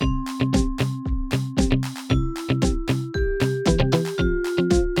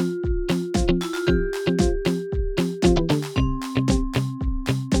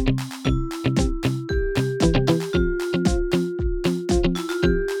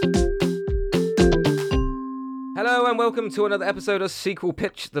welcome to another episode of Sequel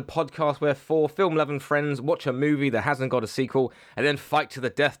Pitch, the podcast where four film-loving friends watch a movie that hasn't got a sequel and then fight to the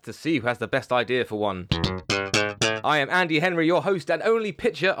death to see who has the best idea for one. I am Andy Henry, your host and only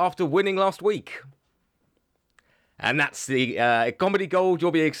pitcher after winning last week. And that's the comedy gold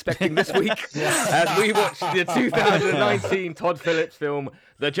you'll be expecting this week as we watch the 2019 Todd Phillips film,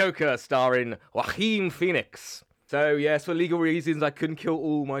 The Joker, starring Joaquin Phoenix. So, yes, for legal reasons, I couldn't kill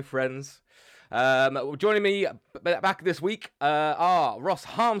all my friends. Joining me back this week are Ross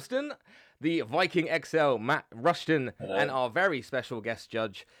Harmston, the Viking XL, Matt Rushton, and our very special guest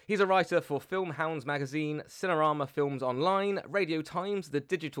judge. He's a writer for Film Hounds magazine, Cinerama Films Online, Radio Times, The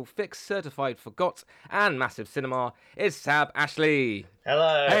Digital Fix, Certified Forgot, and Massive Cinema. It's Sab Ashley.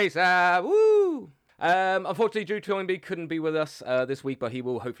 Hello. Hey, Sab. Woo! Unfortunately, Drew Toynbee couldn't be with us this week, but he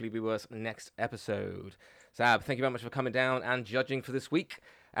will hopefully be with us next episode. Sab, thank you very much for coming down and judging for this week.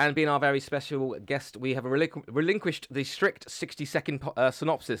 And being our very special guest, we have relinquished the strict 60-second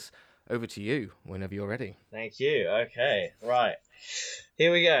synopsis. Over to you, whenever you're ready. Thank you. Okay, right.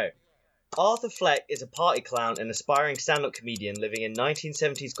 Here we go. Arthur Fleck is a party clown and aspiring stand-up comedian living in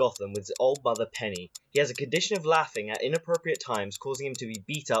 1970s Gotham with his old mother Penny. He has a condition of laughing at inappropriate times, causing him to be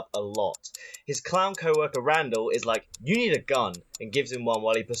beat up a lot. His clown co-worker Randall is like, "You need a gun," and gives him one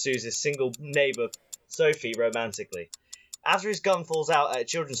while he pursues his single neighbour Sophie romantically. After his gun falls out at a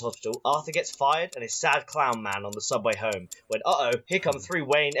children's hospital, Arthur gets fired and is sad clown man on the subway home, when here come three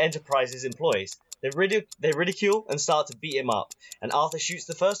Wayne Enterprises employees. They ridicule and start to beat him up, and Arthur shoots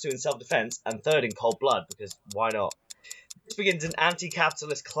the first two in self-defense and third in cold blood, because why not? This begins an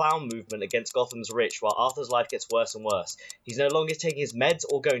anti-capitalist clown movement against Gotham's rich, while Arthur's life gets worse and worse. He's no longer taking his meds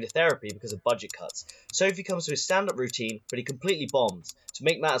or going to therapy because of budget cuts. Sophie comes to his stand-up routine, but he completely bombs. To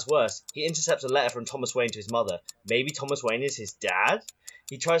make matters worse, he intercepts a letter from Thomas Wayne to his mother. Maybe Thomas Wayne is his dad?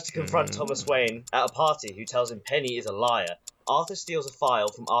 He tries to confront Thomas Wayne at a party, who tells him Penny is a liar. Arthur steals a file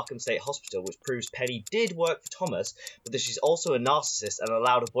from Arkham State Hospital which proves Penny did work for Thomas, but that she's also a narcissist and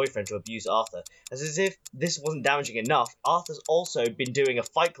allowed her boyfriend to abuse Arthur. As if this wasn't damaging enough, Arthur's also been doing a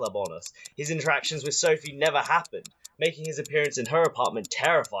fight club on us. His interactions with Sophie never happened, making his appearance in her apartment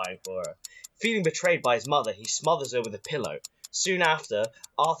terrifying for her. Feeling betrayed by his mother, he smothers her with a pillow. Soon after,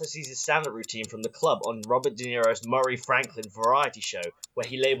 Arthur sees his stand-up routine from the club on Robert De Niro's Murray Franklin variety show, where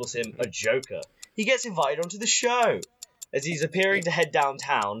he labels him a joker. He gets invited onto the show. As he's appearing to head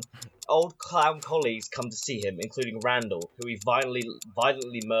downtown, old clown colleagues come to see him, including Randall, who he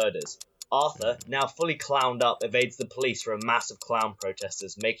violently murders. Arthur, now fully clowned up, evades the police from a mass of clown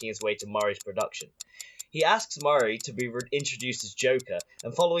protesters, making his way to Murray's production. He asks Murray to be introduced as Joker,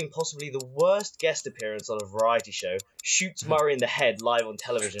 and following possibly the worst guest appearance on a variety show, shoots Murray in the head live on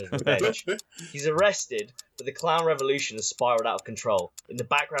television as revenge. He's arrested, but the clown revolution has spiraled out of control. In the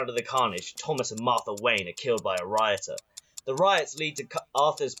background of the carnage, Thomas and Martha Wayne are killed by a rioter. The riots lead to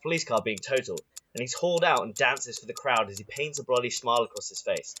Arthur's police car being totaled, and he's hauled out and dances for the crowd as he paints a bloody smile across his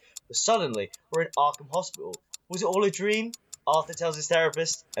face. But suddenly, we're in Arkham Hospital. Was it all a dream? Arthur tells his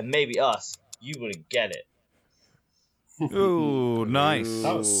therapist, and maybe us. You wouldn't get it. Ooh, nice.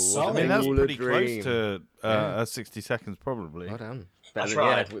 That was solid. I mean, that's All a pretty dream. close to 60 seconds, probably. Well done. That's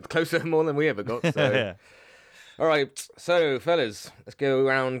Yeah, closer more than we ever got. So. Yeah. All right, so fellas, let's go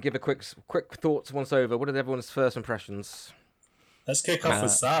around, give a quick thoughts once over. What are everyone's first impressions? Let's kick off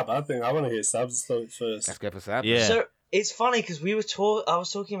with Sab. I think I want to hear Sab's thoughts first. Let's go for Sab. Yeah. So it's funny because I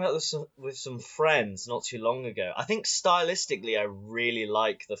was talking about this with some friends not too long ago. I think stylistically, I really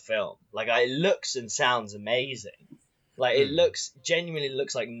like the film. Like, it looks and sounds amazing. Like, it genuinely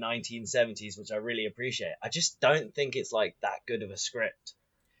looks like 1970s, which I really appreciate. I just don't think it's like that good of a script.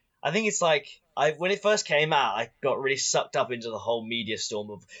 I think it's like, when it first came out, I got really sucked up into the whole media storm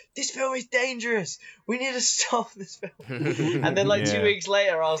of, this film is dangerous, we need to stop this film. And then 2 weeks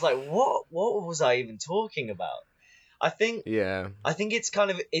later, I was like, what was I even talking about? I think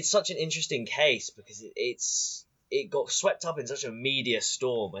it's such an interesting case because it got swept up in such a media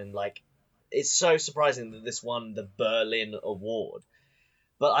storm, and it's so surprising that this won the Berlin Award.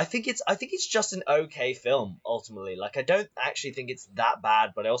 But I think it's just an okay film, ultimately. Like, I don't actually think it's that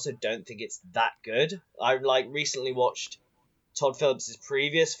bad, but I also don't think it's that good. I, recently watched Todd Phillips'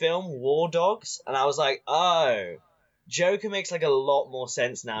 previous film, War Dogs, and I was like, oh, Joker makes, a lot more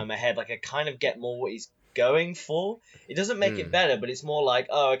sense now in my head. I kind of get more what he's going for. It doesn't make it better, but it's more like,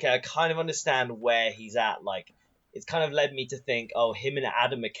 oh, okay, I kind of understand where he's at. It's kind of led me to think, oh, him and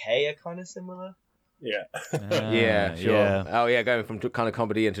Adam McKay are kind of similar. Yeah. Yeah, sure. Yeah. Oh, yeah, going from kind of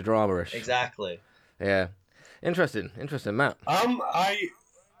comedy into drama-ish. Exactly. Yeah. Interesting, Matt.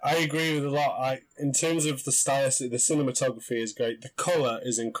 I agree with a lot. In terms of the stylistic, the cinematography is great. The colour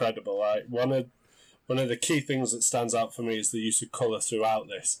is incredible. One one of the key things that stands out for me is the use of colour throughout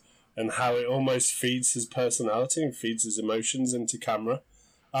this, and how it almost feeds his personality and feeds his emotions into camera.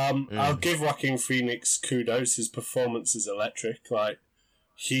 I'll give Joaquin Phoenix kudos. His performance is electric. Like,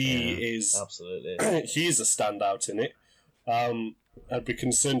 he is absolutely. He's a standout in it. I'd be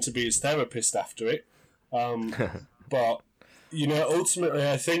concerned to be his therapist after it. But, ultimately,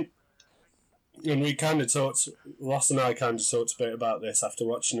 I think, and we kind of talked, Ross and I kind of talked a bit about this after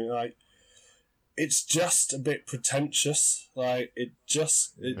watching it, like, it's just a bit pretentious. Like,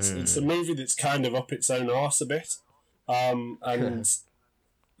 it's a movie that's kind of up its own arse a bit. And,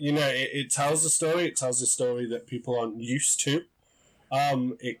 it tells a story. It tells a story that people aren't used to.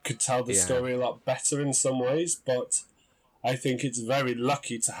 It could tell the story a lot better in some ways, but I think it's very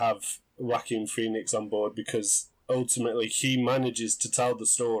lucky to have Joaquin Phoenix on board, because ultimately he manages to tell the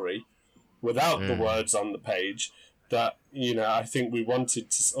story without the words on the page that, I think we wanted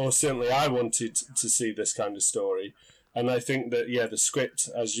to, or certainly I wanted to see this kind of story. And I think that, the script,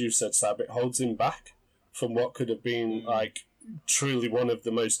 as you said, Sab, it holds him back from what could have been, like, truly one of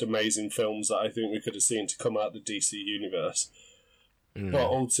the most amazing films that I think we could have seen to come out of the DC universe. But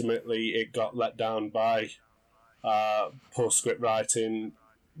ultimately it got let down by poor script writing,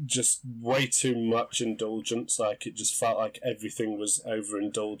 just way too much indulgence. Like, it just felt like everything was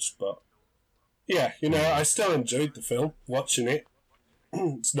overindulged. But yeah, I still enjoyed the film, watching it.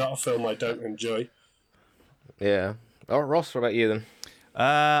 It's not a film I don't enjoy. Yeah. Oh, Ross, what about you then?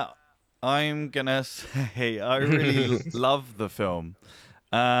 I'm gonna say I really love the film.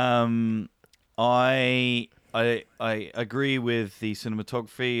 I agree with the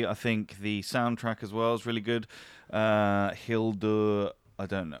cinematography. I think the soundtrack as well is really good. Hildur, I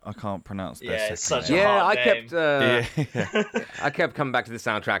don't know, I can't pronounce their Yeah, it's second such a name. hard name. I kept coming back to the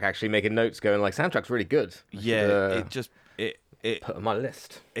soundtrack, actually making notes, going like, soundtrack's really good. It put on my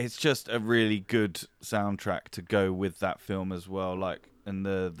list. It's just a really good soundtrack to go with that film as well. Like, and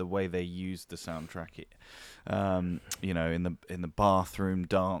the way they used the soundtrack, in the bathroom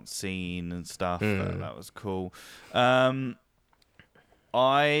dance scene and stuff, that was cool. When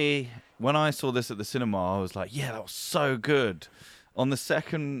I saw this at the cinema, I was like, yeah, that was so good. On the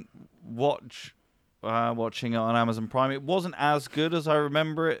second watching it on Amazon Prime, it wasn't as good as I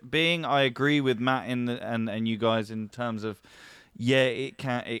remember it being. I agree with Matt and you guys in terms of, it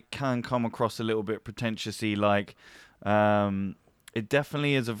can come across a little bit pretentiously, like, it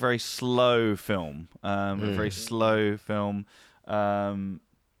definitely is a very slow film, but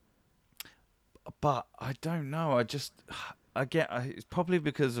I don't know. It's probably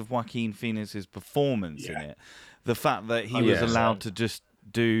because of Joaquin Phoenix's performance in it, the fact that he was allowed to just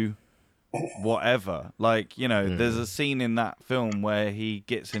do whatever. Like, there's a scene in that film where he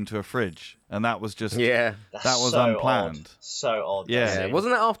gets into a fridge, and that was just that was so unplanned. Odd. So odd. Yeah,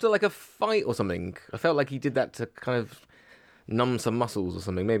 wasn't that after like a fight or something? I felt like he did that to kind of numb some muscles or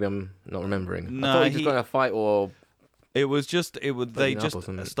something. Maybe I'm not remembering. No, I thought he just got in a fight, or it was they just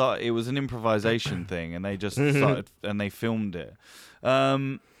started. It was an improvisation thing, and they just started and they filmed it.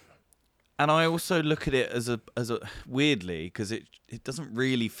 And I also look at it as a weirdly, because it doesn't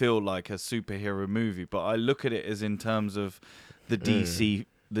really feel like a superhero movie, but I look at it as in terms of the DC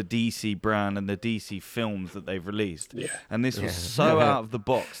brand and the DC films that they've released. Yeah. And this was so out of the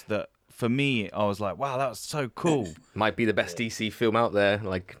box that for me, I was like, wow, that was so cool. Might be the best DC film out there,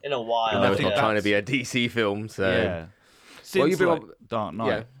 like, in a while. I know it's not trying to be a DC film, so yeah. Since Dark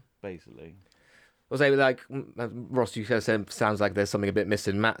Knight, basically. I was like, Ross, you said sounds like there's something a bit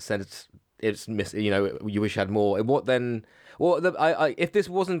missing. Matt said it's missing. You wish you had more. What then? If this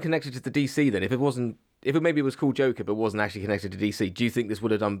wasn't connected to the DC, then if it maybe was called Joker, but wasn't actually connected to DC, do you think this would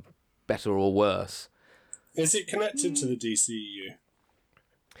have done better or worse? Is it connected to the DCEU?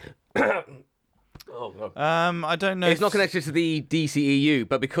 I don't know. It's not connected to the DCEU,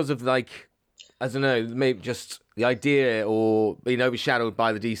 but because of, like, I don't know, maybe just the idea or being overshadowed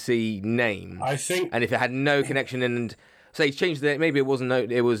by the DC name. I think, and if it had no connection, and say he's changed it, maybe it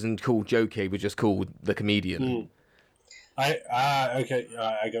wasn't called Joker, it was just called The Comedian. Okay, I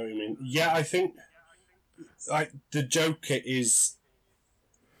get what you mean. Yeah, I think like the Joker is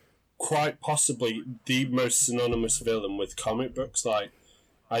quite possibly the most synonymous villain with comic books. Like,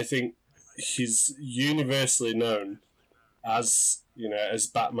 I think he's universally known as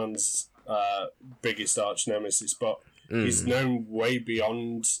Batman's biggest arch nemesis, but he's known way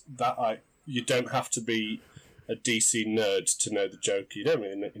beyond that. Like, you don't have to be a DC nerd to know the Joker. You don't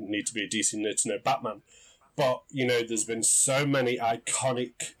really need to be a DC nerd to know Batman. But, there's been so many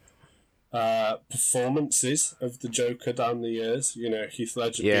iconic performances of the Joker down the years. Heath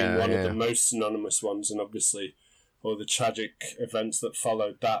Ledger being one of the most synonymous ones, and obviously all the tragic events that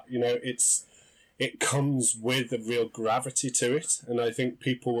followed that. It's it comes with a real gravity to it, and I think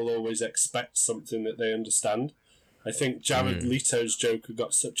people will always expect something that they understand. I think Jared Leto's Joker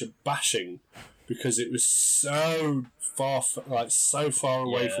got such a bashing because it was so far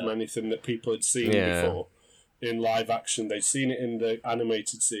away from anything that people had seen before in live action. They'd seen it in the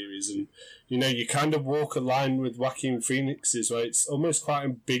animated series, and you kind of walk a line with Joaquin Phoenix's where it's almost quite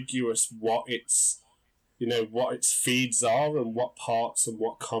ambiguous what its feeds are and what parts and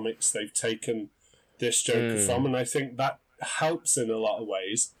what comics they've taken this Joker from, and I think that helps in a lot of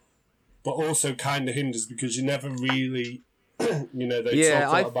ways, but also kind of hinders because you never really, they talk a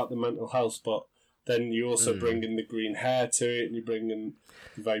lot about the mental health, but then you also bring in the green hair to it, and you bring in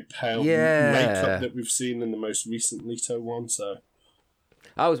the very pale makeup that we've seen in the most recent Leto one. So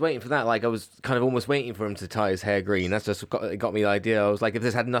I was waiting for that. Like, I was kind of almost waiting for him to tie his hair green. That's just got me the idea. I was like, if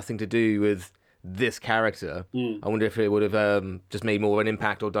this had nothing to do with this character, I wonder if it would have just made more of an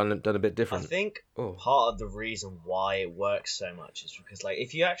impact or done a bit different. I think part of the reason why it works so much is because, like,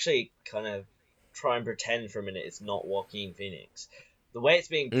 if you actually kind of try and pretend for a minute it's not Joaquin Phoenix, the way it's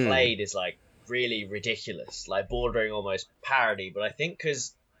being played is like really ridiculous, like bordering almost parody. But I think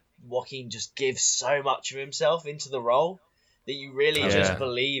because Joaquin just gives so much of himself into the role that you really just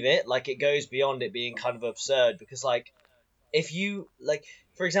believe it. Like, it goes beyond it being kind of absurd, because, like, if you, like,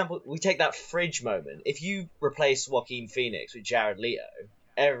 for example, we take that fridge moment. If you replace Joaquin Phoenix with Jared Leto,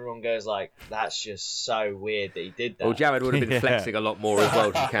 everyone goes like, that's just so weird that he did that. Well, Jared would have been flexing a lot more as well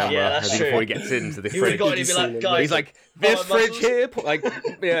to the camera. Yeah, that's true. Before he gets into the He would have fridge. got to be like, guys, He's like, this fridge here, like,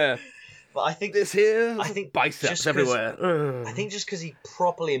 yeah. But I think this here, I think biceps everywhere. I think just because he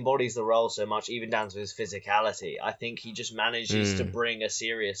properly embodies the role so much, even down to his physicality, I think he just manages to bring a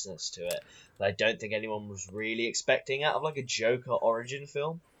seriousness to it that I don't think anyone was really expecting out of like a Joker origin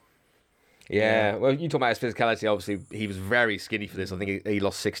film. Yeah, well, you talk about his physicality. Obviously, he was very skinny for this. I think he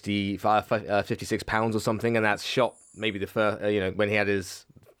lost 56 pounds or something, and that's shot maybe the first, when he had his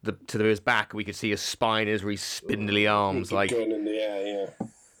back, we could see his spine, his really spindly arms, like going in the air,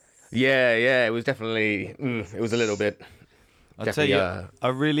 Yeah, it was definitely. It was a little bit. I'll tell you, I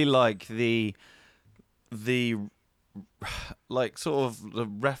really like the like sort of the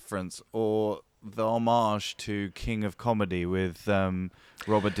reference or the homage to King of Comedy with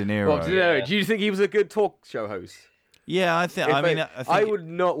Robert De Niro. Well, do you think he was a good talk show host? Yeah, I think. I would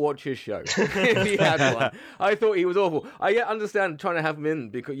not watch his show if he had one. I thought he was awful. I understand trying to have him in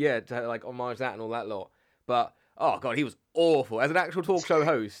because to like homage that and all that lot. But oh god, he was awful as an actual talk show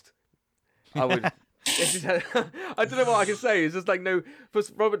host. I would. I don't know what I can say. It's just like for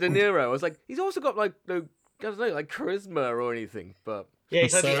Robert De Niro. I was like, he's also got like no, I don't know, like charisma or anything. But yeah,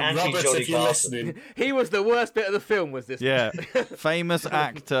 he's like the Robert, if you're listening, he was the worst bit of the film. Was this? Yeah, famous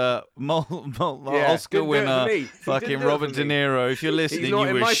actor, Oscar winner, fucking Robert De Niro. If you're listening, you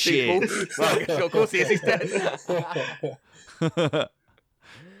were shit. Well, of course he is. He's dead.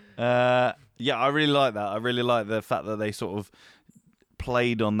 Yeah, I really like that. I really like the fact that they sort of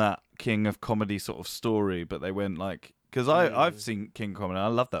played on that King of Comedy sort of story, but they went like, because I've seen King of Comedy. I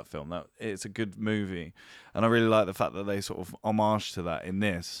love that film. It's a good movie, and I really like the fact that they sort of homage to that in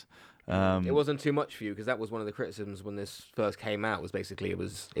this. It wasn't too much for you because that was one of the criticisms when this first came out. Was basically it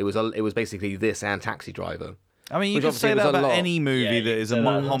was basically this and Taxi Driver. I mean, you could say that about any movie that is a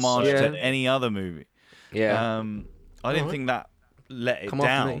homage to any other movie. Yeah. I didn't think that let it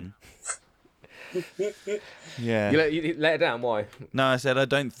down. Yeah. You let it down? Why? No, I said I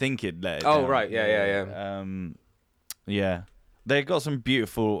don't think it let it down. Oh, right. Yeah. Yeah. They got some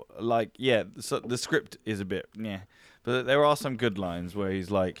beautiful, so the script is a bit, but there are some good lines where he's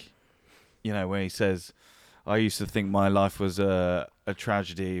like, where he says, I used to think my life was a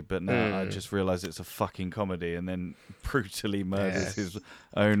tragedy, but now I just realised it's a fucking comedy, and then brutally murders his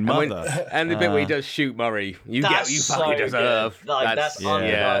own mother. And the bit where he does shoot Murray, you get what you fucking deserve. That's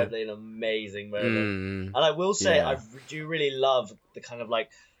undeniably an amazing moment. And I will say, I do really love the kind of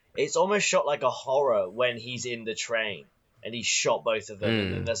like, it's almost shot like a horror when he's in the train and he's shot both of them,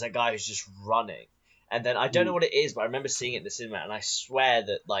 and then there's a guy who's just running. And then I don't know what it is, but I remember seeing it in the cinema, and I swear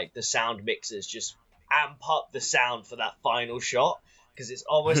that like the sound mixers just amp up the sound for that final shot because it's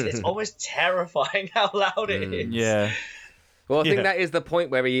almost terrifying how loud it is. Yeah. Well, I think that is the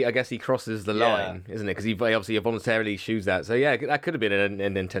point where he crosses the line, isn't it? Because he obviously voluntarily shoots that. So yeah, that could have been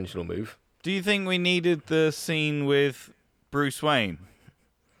an intentional move. Do you think we needed the scene with Bruce Wayne?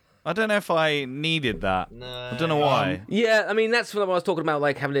 I don't know if I needed that. No. I don't know why. Yeah, I mean that's what I was talking about,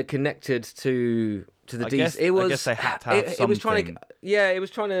 like having it connected to the DC. I guess they had to have something. It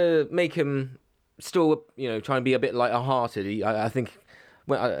was trying to make him still, trying to be a bit lighter-hearted. I think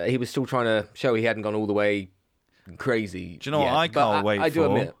he was still trying to show he hadn't gone all the way crazy. Do you know what I can't wait I do for?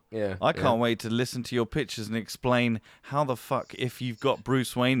 admit, yeah. I can't wait to listen to your pictures and explain how the fuck, if you've got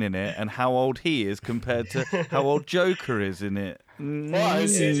Bruce Wayne in it, and how old he is compared to how old Joker is in it. Well,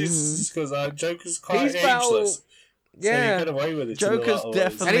 it's because Joker's quite He's about- ageless. Yeah. So you get away with it. Joker's in a lot of ways.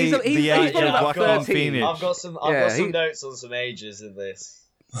 definitely And he's the age probably of about Joaquin 13. Phoenix. I've got some notes on some ages in this.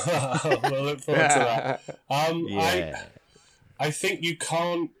 We'll look forward to that. Yeah. I think you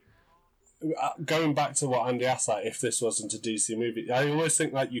can't. Going back to what Andy asked, like if this wasn't a DC movie, I always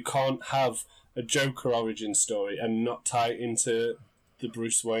think like you can't have a Joker origin story and not tie it into the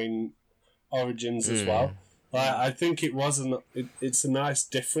Bruce Wayne origins as well. Like, I think it was it's a nice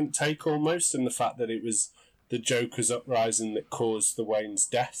different take almost, in the fact that it was the Joker's uprising that caused the Wayne's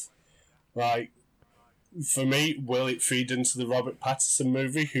death. Like, for me, will it feed into the Robert Pattinson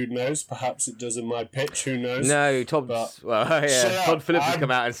movie? Who knows? Perhaps it does in my pitch. Who knows? No, Todd Phillips has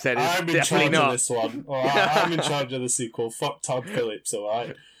come out and said it's I'm in definitely charge not. of this one. All right, I'm in charge of the sequel. Fuck Todd Phillips, all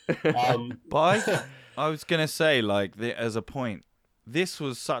right? But I was going to say, like, as a point, this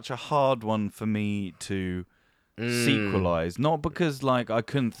was such a hard one for me to sequelize. Not because, like, I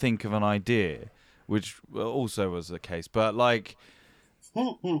couldn't think of an idea, which also was the case, but, like,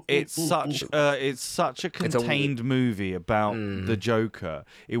 it's such a contained movie about the Joker.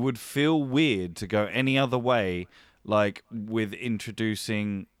 It would feel weird to go any other way, like, with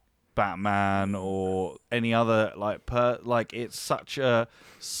introducing Batman or any other, like it's such a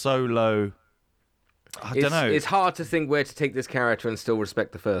solo. I don't know. It's hard to think where to take this character and still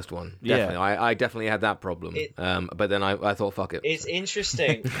respect the first one. Definitely. Yeah. I definitely had that problem. But then I thought, fuck it. It's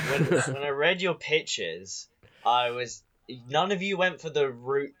interesting when I read your pitches, none of you went for the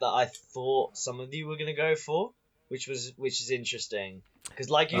route that I thought some of you were going to go for, which is interesting because,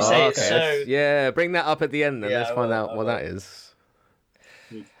 like you say, it's so. Yeah, bring that up at the end then. Yeah, Let's find out what that is.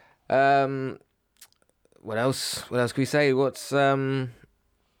 What else? What else can we say? What's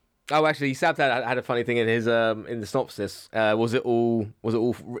Oh, actually, Sab had a funny thing in his in the synopsis. Was it all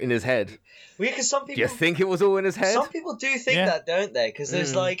in his head? Well, because some Do you people think it was all in his head? some people do think that, don't they? Because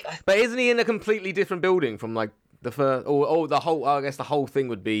there's like But isn't he in a completely different building from like the first? Or the whole? I guess the whole thing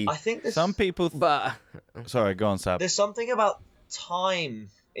would be. I think there's Some people. But Sorry, go on, Sab. there's something about time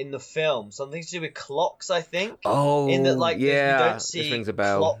in the film, something to do with clocks. I think. oh, In that, like, yeah, you don't see this rings a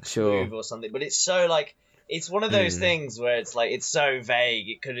bell. clocks Sure. move or something, but it's so like it's one of those things where it's like it's so vague.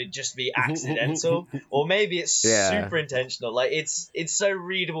 It could just be accidental, or maybe it's Yeah. super intentional. Like it's so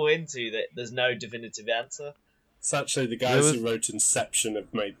readable into that. There's no definitive answer. It's actually the guys who wrote Inception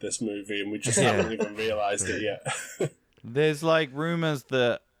have made this movie, and we just haven't even realised it yet. There's like rumors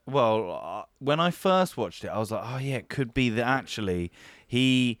that, well, when I first watched it, I was like, oh yeah, it could be that actually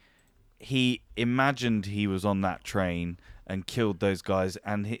he imagined he was on that train and killed those guys,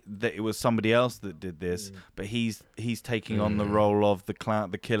 and that it was somebody else that did this, but he's taking on the role of the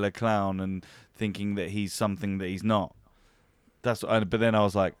killer clown, and thinking that he's something that he's not. But then I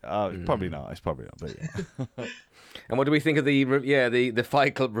was like, oh, it's probably not. It's probably not. But yeah. And what do we think of the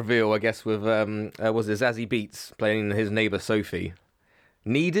Fight Club reveal? I guess with was it Zazie Beetz playing his neighbor Sophie?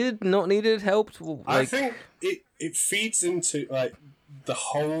 Needed? Not needed? Helped? I think it feeds into like the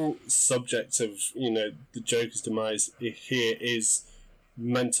whole subject of the Joker's demise here is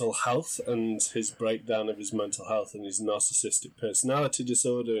mental health and his breakdown of his mental health and his narcissistic personality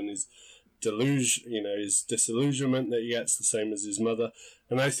disorder and his his disillusionment that he gets, the same as his mother.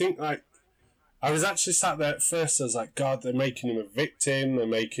 And I think like I was actually sat there at first, I was like, God, they're making him a victim, they're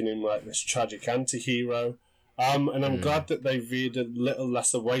making him like this tragic anti-hero. And I'm glad that they veered a little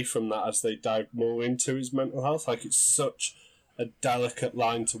less away from that as they dive more into his mental health. Like, it's such a delicate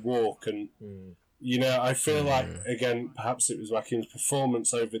line to walk. And, I feel like, again, perhaps it was Joaquin's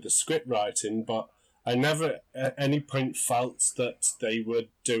performance over the script writing, but I never at any point felt that they were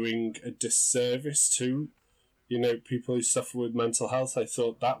doing a disservice to, people who suffer with mental health. I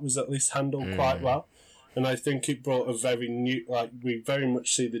thought that was at least handled quite well. And I think it brought a very new, like, we very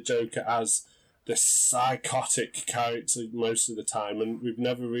much see the Joker as this psychotic character most of the time, and we've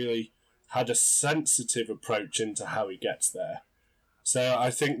never really had a sensitive approach into how he gets there. So I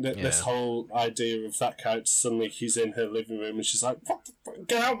think that this whole idea of that character, suddenly he's in her living room and she's like, "What the fuck?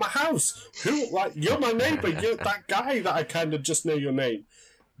 Get out of my house! Who? Like, you're my neighbour. You're that guy that I kind of just know your name.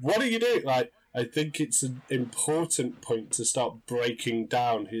 What are you doing?" Like, I think it's an important point to start breaking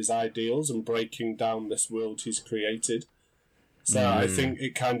down his ideals and breaking down this world he's created. So I think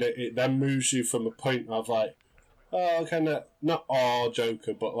it then moves you from a point of like, oh, kind of not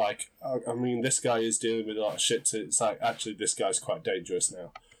Joker, but like, I mean, this guy is dealing with a lot of shit. So it's like, actually, this guy's quite dangerous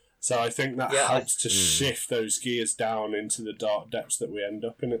now. So I think that helps to shift those gears down into the dark depths that we end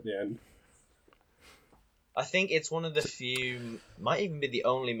up in at the end. I think it's one of the few, might even be the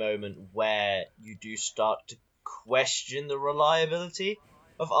only moment where you do start to question the reliability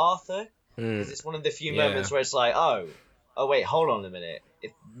of Arthur. Because it's one of the few moments where it's like, oh wait, hold on a minute.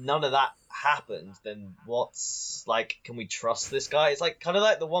 If none of that happened, then what's, like, can we trust this guy? It's like kind of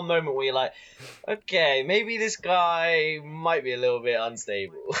like the one moment where you're like, okay, maybe this guy might be a little bit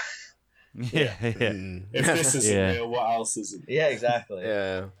unstable. Yeah. If this isn't real, what else isn't? Yeah, exactly.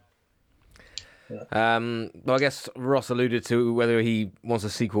 Yeah. Well, I guess Ross alluded to whether he wants a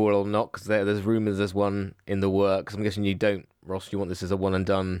sequel or not, because there's rumours there's one in the works. I'm guessing you don't, Ross. You want this as a one and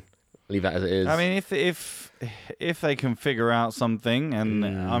done. Leave that as it is. I mean, if they can figure out something, and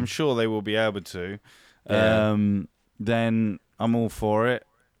I'm sure they will be able to, then I'm all for it.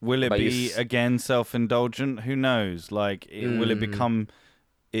 Will it be again self-indulgent? Who knows? Like, will it become?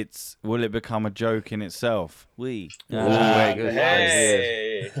 Will it become a joke in itself? Hey.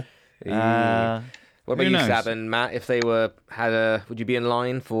 What about you, Sab and Matt? If they would you be in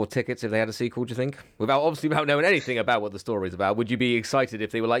line for tickets if they had a sequel? Do you think, without knowing anything about what the story's about, would you be excited if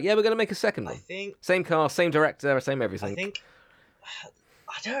they were like, "Yeah, we're going to make a second one"? I think same cast, same director, same everything. I think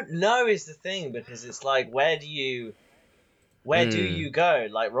I don't know is the thing, because it's like, where do you go?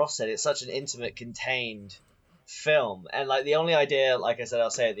 Like Ross said, it's such an intimate, contained film, and like the only idea, like I said,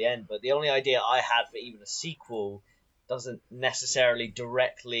 I'll say at the end, but the only idea I had for even a sequel doesn't necessarily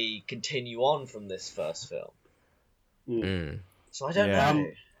directly continue on from this first film. So I don't know.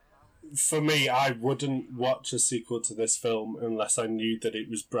 For me, I wouldn't watch a sequel to this film unless I knew that it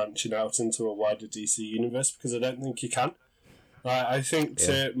was branching out into a wider DC universe, because I don't think you can. I think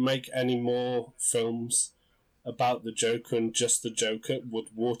to make any more films about the Joker and just the Joker would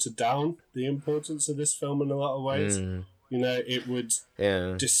water down the importance of this film in a lot of ways. You know, it would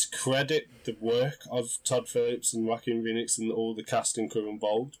discredit the work of Todd Phillips and Joaquin Phoenix and all the cast and crew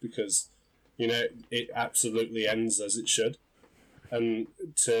involved, because, you know, it absolutely ends as it should. And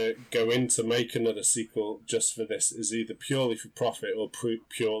to go in to make another sequel just for this is either purely for profit or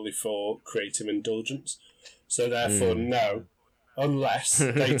purely for creative indulgence. So therefore, no, unless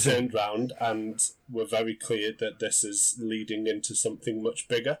they turned round and were very clear that this is leading into something much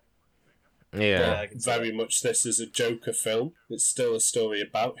bigger. Yeah, but very much this is a Joker film. It's still a story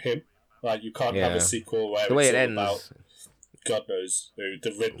about him. Like, you can't have a sequel where it's all about God knows who,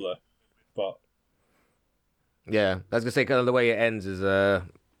 the Riddler. But yeah, I was gonna say, kind of the way it ends is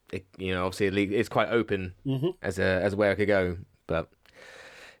obviously it's quite open as where it could go, but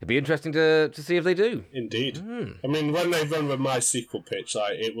it'd be interesting to see if they do. Indeed. I mean, when they run with my sequel pitch,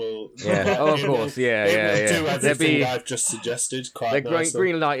 like, it will. Yeah. Of course. It will do everything I've just suggested. Quite they're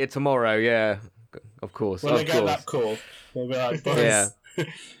green lighted tomorrow. Yeah. Of course. When they get that call, they'll be like, boys. Yeah.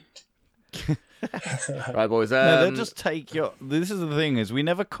 Right, boys. No, they'll just take your. This is the thing: is we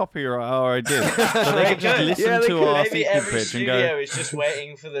never copy our ideas, so they can just listen to our sequel pitch and go. Maybe every studio is just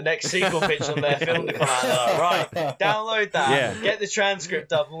waiting for the next sequel pitch on their film to come out. Right, download that, get the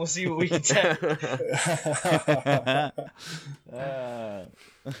transcript up, and we'll see what we can tell.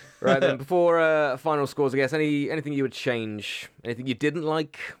 Right then, before final scores, I guess anything you would change, anything you didn't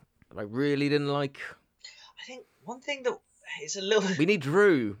like really didn't like. I think one thing that. It's a little. We need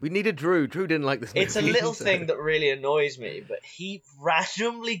Drew. We needed Drew. Drew didn't like this movie. It's a little thing that really annoys me, but he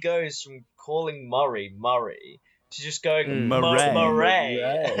randomly goes from calling Murray to just going Murray.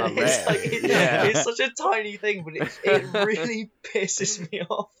 It's such a tiny thing, but it really pisses me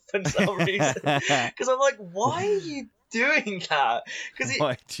off for some reason. Because I'm like, why are you doing that? Because he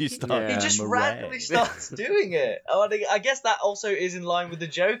just randomly starts doing it. I guess that also is in line with the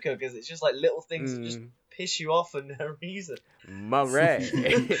Joker, because it's just like little things that just piss you off for no reason. Murray.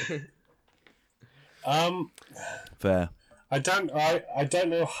 Fair. I don't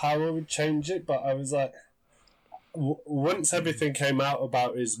know how I would change it, but I was like, once everything came out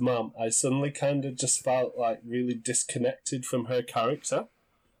about his mum, I suddenly kind of just felt like really disconnected from her character,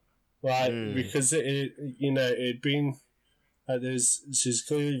 like because it'd been she's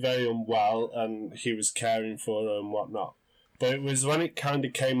clearly very unwell and he was caring for her and whatnot. But it was when it kind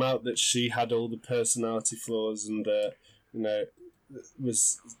of came out that she had all the personality flaws and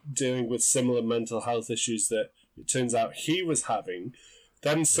was dealing with similar mental health issues that it turns out he was having.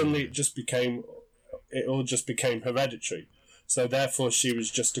 Then suddenly it all just became hereditary. So therefore, she was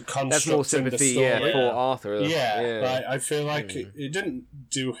just a construct. That's more sympathy, for Arthur. Yeah. I feel like it didn't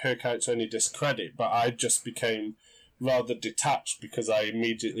do her character any discredit, but I just became rather detached because I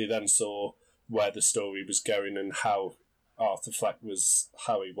immediately then saw where the story was going and how Arthur Fleck was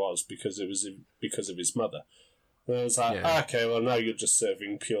how he was because of his mother. And I was like, okay, well now you're just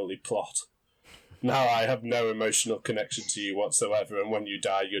serving purely plot. now I have no emotional connection to you whatsoever, and when you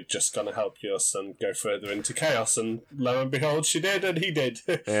die, you're just going to help your son go further into chaos. And lo and behold, she did, and he did.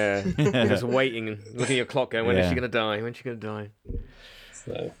 Yeah, you're just waiting and looking at your clock going, when is Yeah. she going to die? When's she going to die?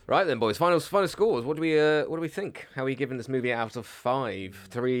 So, Right then, boys. Final scores. What do we think? How are you giving this movie out of 5?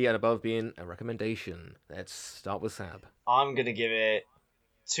 3 and above being a recommendation. Let's start with Sab. I'm gonna give it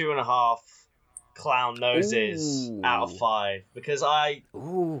 2.5 clown noses Ooh. out of 5 because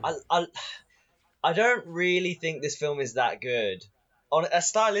Ooh. I don't really think this film is that good.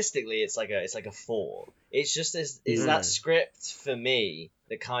 Stylistically, it's like a 4. It's just is that script for me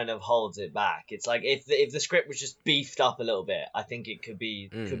that kind of holds it back. It's like if the script was just beefed up a little bit, I think it could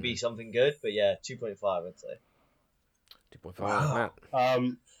be something good. But yeah, 2.5 I'd say. 2.5, Matt.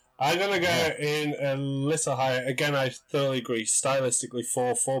 I'm going to go in a little higher. Again, I thoroughly agree. Stylistically,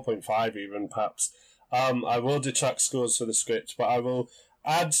 4.5 even, perhaps. I will detract scores for the script, but I will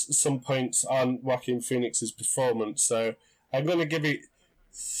add some points on Joaquin Phoenix's performance. So I'm going to give it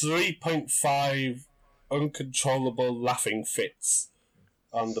 3.5 uncontrollable laughing fits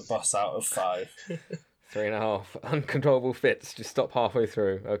on the bus out of 5. 3.5. Uncontrollable fits. Just stop halfway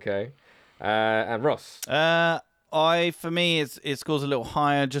through. Okay. And Ross. For me, it scores a little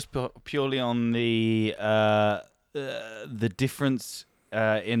higher just purely on the difference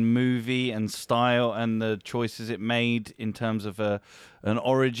in movie and style and the choices it made in terms of an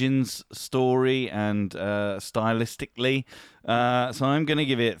origins story and stylistically. So I'm going to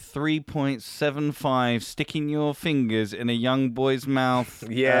give it 3.75. Sticking your fingers in a young boy's mouth.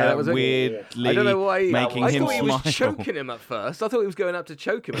 Yeah, that was weirdly I don't know why. making I him thought he smile. was choking him at first. I thought he was going up to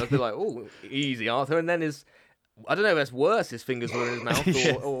choke him. I was like, oh, easy, Arthur. And then I don't know if that's worse, his fingers were in his mouth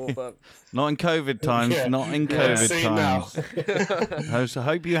or but... Not in COVID times. Yeah. Not in Yeah, COVID see times. I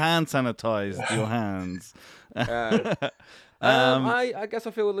hope you hand sanitized your hands. I guess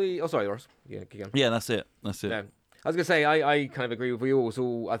I feel the... Oh, sorry, Ross. Yeah, keep going. Yeah, that's it. Yeah. I was going to say, I kind of agree with you all. It's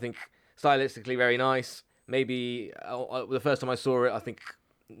all, I think, stylistically very nice. Maybe the first time I saw it, I think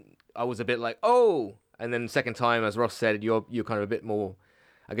I was a bit like, oh! And then the second time, as Ross said, you're kind of a bit more...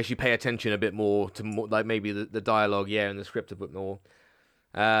 I guess you pay attention a bit more to like maybe the dialogue, and the script a bit more.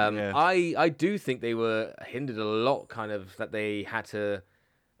 Yeah. I do think they were hindered a lot, kind of, that they had to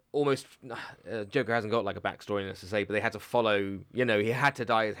almost... Joker hasn't got like a backstory, let's say, but they had to follow... he had to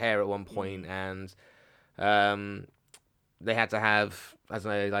dye his hair at one point, and they had to have, as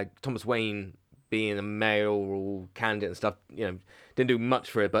I know, like Thomas Wayne being a mayoral candidate and stuff, didn't do much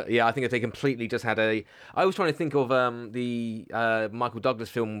for it. But yeah, I think if they completely just had I was trying to think of the Michael Douglas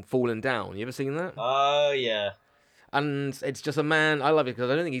film Fallen Down. You ever seen that? Oh yeah. And it's just a man. I love it because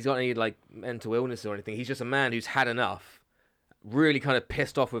I don't think he's got any like mental illness or anything. He's just a man who's had enough, really kind of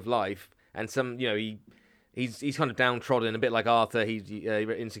pissed off with life, and he's kind of downtrodden, a bit like Arthur. He's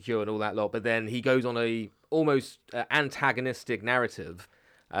insecure and all that lot. But then he goes on a almost antagonistic narrative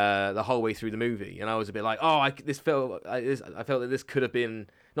the whole way through the movie, and I was a bit like, I felt that this could have been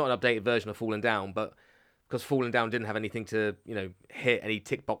not an updated version of Fallen Down, but because Fallen Down didn't have anything to hit any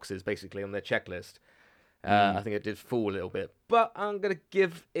tick boxes basically on their checklist. I think it did fall a little bit, but I'm gonna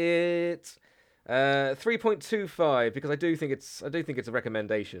give it 3.25 because I do think it's a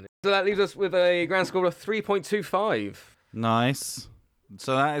recommendation. So that leaves us with a grand score of 3.25. Nice.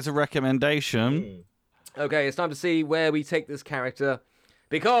 So that is a recommendation. Okay, it's time to see where we take this character.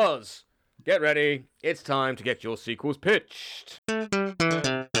 Because, get ready, it's time to get your sequels pitched.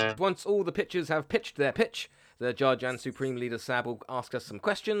 Once all the pitchers have pitched their pitch, the judge and Supreme Leader Sab will ask us some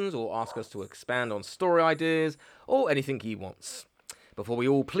questions or ask us to expand on story ideas or anything he wants. Before we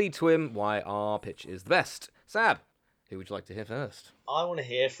all plead to him why our pitch is the best. Sab, who would you like to hear first? I want to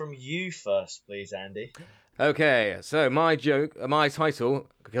hear from you first, please, Andy. Okay, so my title,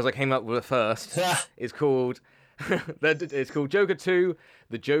 because I came up with it first, is called... it's called Joker 2,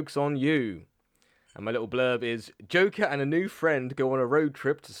 The Joke's on You. And my little blurb is, Joker and a new friend go on a road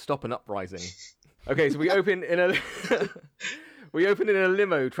trip to stop an uprising. Okay, so we open in a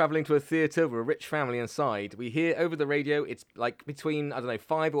limo travelling to a theatre with a rich family inside. We hear over the radio it's like between,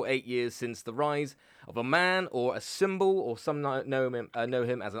 5 or 8 years since the rise of a man or a symbol, or some know him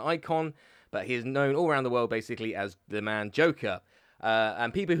as an icon, but he is known all around the world basically as the man Joker.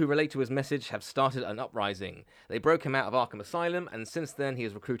 And people who relate to his message have started an uprising. They broke him out of Arkham Asylum, and since then he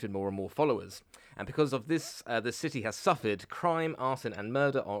has recruited more and more followers. And because of this, the city has suffered. Crime, arson, and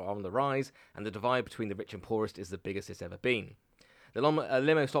murder are on the rise, and the divide between the rich and poorest is the biggest it's ever been. The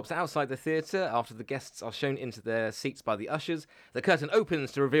limo stops outside the theatre after the guests are shown into their seats by the ushers. The curtain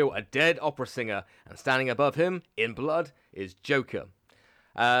opens to reveal a dead opera singer, and standing above him, in blood, is Joker.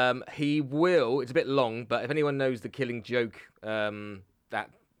 He will, it's a bit long, but if anyone knows the Killing Joke, that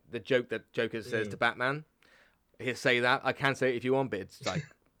the joke that Joker says to Batman. He'll say that. I can say it if you want, but it's like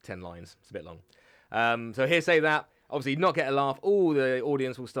 10 lines. It's a bit long. So he'll say that. Obviously, not get a laugh. All the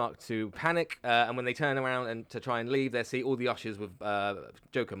audience will start to panic, and when they turn around and to try and leave, they see all the ushers with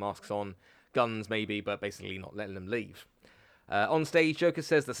Joker masks on, guns maybe, but basically not letting them leave. On stage, Joker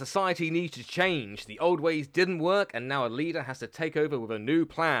says the society needs to change. The old ways didn't work, and now a leader has to take over with a new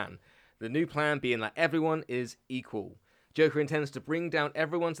plan. The new plan being that everyone is equal. Joker intends to bring down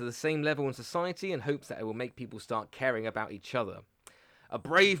everyone to the same level in society and hopes that it will make people start caring about each other. A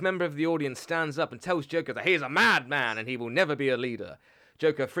brave member of the audience stands up and tells Joker that he is a madman and he will never be a leader.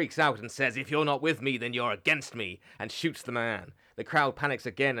 Joker freaks out and says, "If you're not with me, then you're against me," and shoots the man. The crowd panics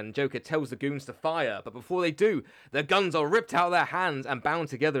again and Joker tells the goons to fire, but before they do, their guns are ripped out of their hands and bound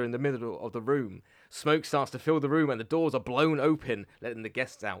together in the middle of the room. Smoke starts to fill the room and the doors are blown open, letting the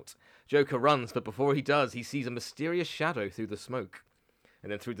guests out. Joker runs, but before he does, he sees a mysterious shadow through the smoke.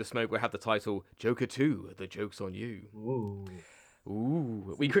 And then through the smoke, we'll have the title, Joker 2, The Joke's on You. Ooh.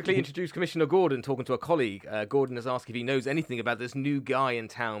 We quickly introduce Commissioner Gordon talking to a colleague. Gordon has asked if he knows anything about this new guy in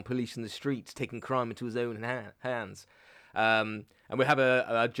town policing the streets, taking crime into his own hands. And we have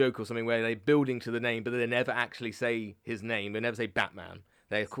a joke or something where they're building to the name, but they never actually say his name. They never say Batman.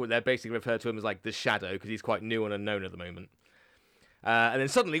 They're basically referred to him as like the Shadow because he's quite new and unknown at the moment. And then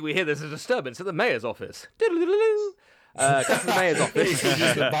suddenly we hear there's a disturbance at the mayor's office. Cut to the mayor's office.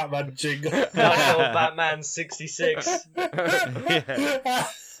 Just the Batman jingle. That's old Batman 66.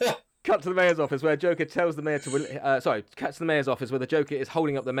 Cut to the mayor's office where Joker tells the mayor to... cut to the mayor's office where the Joker is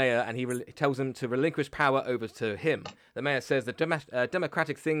holding up the mayor and he tells him to relinquish power over to him. The mayor says the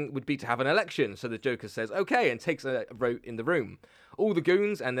democratic thing would be to have an election, so the Joker says, okay, and takes a vote in the room. All the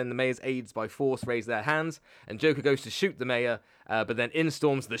goons and then the mayor's aides by force raise their hands, and Joker goes to shoot the mayor, but then in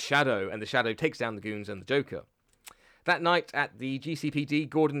storms the Shadow, and the Shadow takes down the goons and the Joker. That night at the GCPD,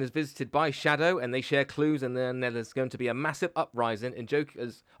 Gordon is visited by Shadow, and they share clues, and then there's going to be a massive uprising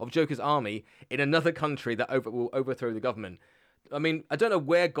of Joker's army in another country that will overthrow the government. I mean, I don't know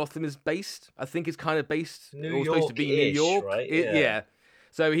where Gotham is based. I think it's kind of based... New supposed to be New York, right? Yeah.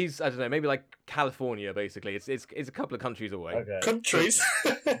 So he's, I don't know, maybe like California, basically. It's a couple of countries away. Okay. Countries.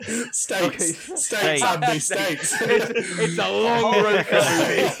 States. Okay. States, Andy, states. It's a long road for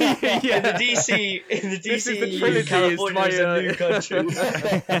movie. In the DC, This is the trilogy, California is a new country.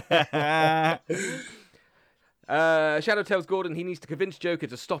 Shadow tells Gordon he needs to convince Joker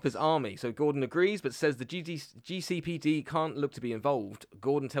to stop his army, so Gordon agrees, but says the GCPD can't look to be involved.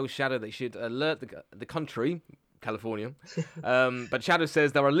 Gordon tells Shadow they should alert the country, California, but Shadow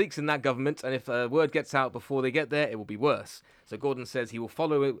says there are leaks in that government, and if word gets out before they get there, it will be worse. So Gordon says he will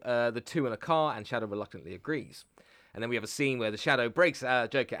follow the two in a car, and Shadow reluctantly agrees. And then we have a scene where the Shadow breaks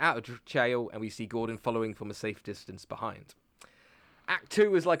Joker out of jail, and we see Gordon following from a safe distance behind. Act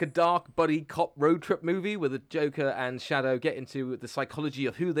 2 is like a dark buddy cop road trip movie where the Joker and Shadow get into the psychology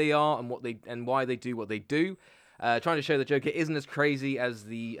of who they are and why they do what they do. Trying to show the Joker isn't as crazy as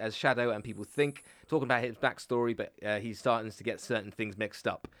Shadow and people think. Talking about his backstory, but he's starting to get certain things mixed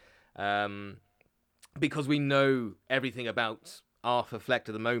up. Because we know everything about Arthur Fleck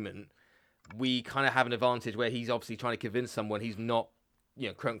at the moment, we kind of have an advantage where he's obviously trying to convince someone he's not,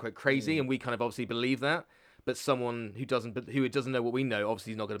 quote unquote crazy, and we kind of obviously believe that. But someone who doesn't know what we know,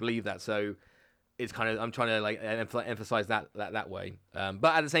 obviously is not going to believe that. So it's kind of, I'm trying to emphasize that way.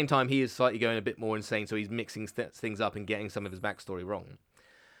 But at the same time, he is slightly going a bit more insane, so he's mixing things up and getting some of his backstory wrong.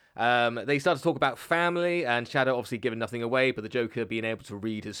 They start to talk about family, and Shadow obviously giving nothing away, but the Joker being able to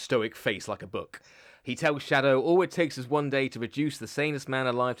read his stoic face like a book. He tells Shadow all it takes is one day to reduce the sanest man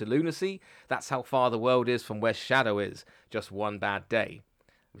alive to lunacy. That's how far the world is from where Shadow is. Just one bad day,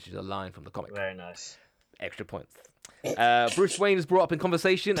 which is a line from the comic. Very nice. Extra points. Bruce Wayne is brought up in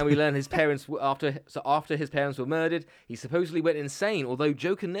conversation, and we learn his parents after his parents were murdered, he supposedly went insane, although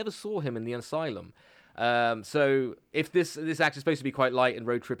Joker never saw him in the asylum. So if this act is supposed to be quite light and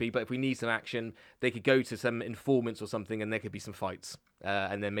road trippy, but if we need some action, they could go to some informants or something, and there could be some fights,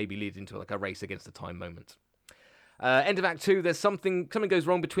 and then maybe lead into like a race against the time moment. End of Act 2, there's something goes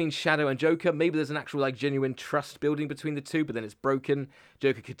wrong between Shadow and Joker. Maybe there's an actual genuine trust building between the two, but then it's broken.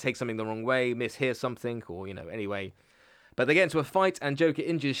 Joker could take something the wrong way, mishear something, or anyway. But they get into a fight, and Joker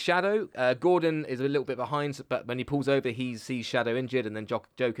injures Shadow. Gordon is a little bit behind, but when he pulls over, he sees Shadow injured, and then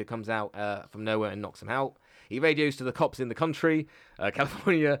Joker comes out from nowhere and knocks him out. He radios to the cops in the country,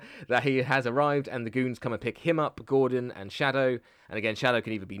 California, that he has arrived, and the goons come and pick him up, Gordon and Shadow. And again, Shadow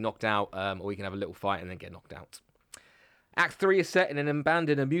can either be knocked out, or he can have a little fight and then get knocked out. Act 3 is set in an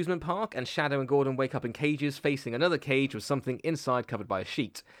abandoned amusement park, and Shadow and Gordon wake up in cages facing another cage with something inside covered by a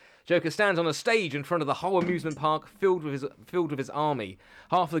sheet. Joker stands on a stage in front of the whole amusement park filled with his army.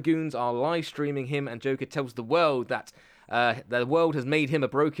 Half the goons are live streaming him, and Joker tells the world that the world has made him a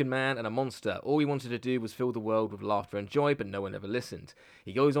broken man and a monster. All he wanted to do was fill the world with laughter and joy, but no one ever listened.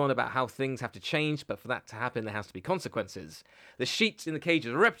 He goes on about how things have to change, but for that to happen, there has to be consequences. The sheets in the cage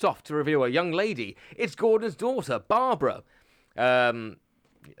are ripped off to reveal a young lady. It's Gordon's daughter, Barbara.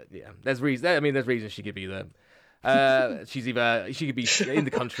 There's reasons she could be there. She could be in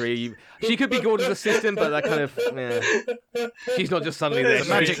the country. She could be Gordon's assistant, but that kind of, she's not just suddenly there.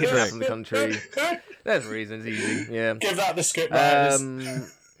 Magic trick from the country. There's reasons, easy. Yeah. Give that the script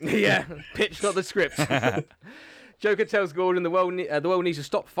writers. Yeah, pitch not the script. Joker tells Gordon the world needs to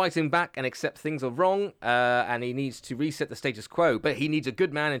stop fighting back and accept things are wrong, and he needs to reset the status quo. But he needs a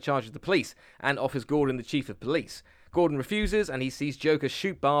good man in charge of the police, and offers Gordon the chief of police. Gordon refuses, and he sees Joker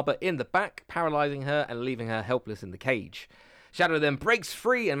shoot Barbara in the back, paralyzing her and leaving her helpless in the cage. Shadow then breaks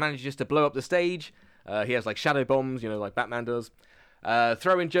free and manages to blow up the stage. He has like shadow bombs, like Batman does.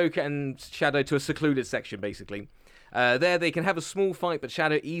 Throwing Joker and Shadow to a secluded section, basically. There they can have a small fight, but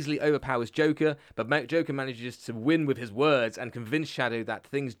Shadow easily overpowers Joker, but Joker manages to win with his words and convince Shadow that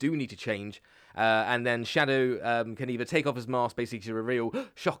things do need to change. And then Shadow can either take off his mask, basically to reveal,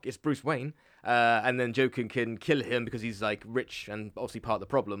 shock, it's Bruce Wayne, and then Joker can kill him because he's like rich and obviously part of the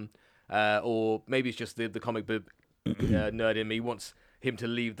problem. Or maybe it's just the comic book nerd in me wants him to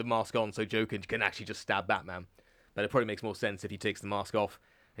leave the mask on so Joker can actually just stab Batman. But it probably makes more sense if he takes the mask off.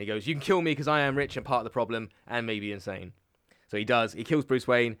 And he goes, you can kill me because I am rich and part of the problem and maybe insane. So he does. He kills Bruce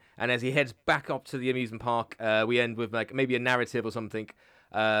Wayne. And as he heads back up to the amusement park, we end with like maybe a narrative or something.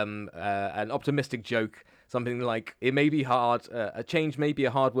 An optimistic joke. Something like, it may be hard. A change may be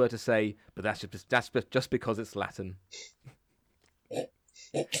a hard word to say, but that's just because it's Latin.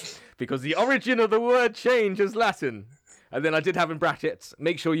 Because the origin of the word change is Latin. And then I did have in brackets,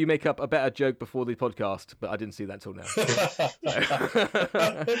 make sure you make up a better joke before the podcast, but I didn't see that till now.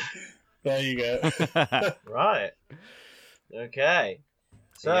 There you go. Right. Okay.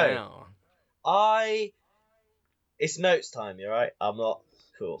 So, yeah. It's notes time, you right? I'm not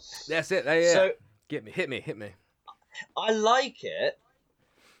cool. That's it. Yeah. So, hit me. I like it.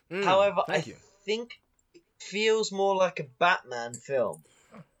 However, I think it feels more like a Batman film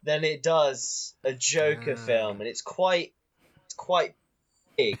than it does a Joker film, and it's quite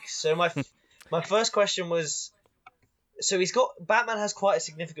big. So my first question was, so Batman has quite a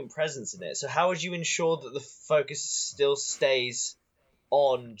significant presence in it. So how would you ensure that the focus still stays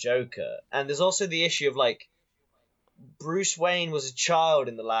on Joker? And there's also the issue of like, Bruce Wayne was a child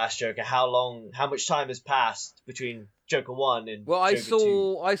in the last Joker. How much time has passed between Joker 1 and Joker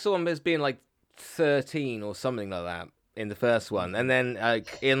 2? I saw him as being like 13 or something like that in the first one, and then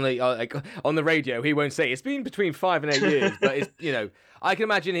on the radio he won't say it's been between 5 and 8 years, but it's I can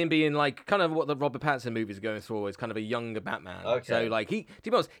imagine him being like kind of what the Robert Pattinson movies are going through, is kind of a younger Batman. Okay. So like to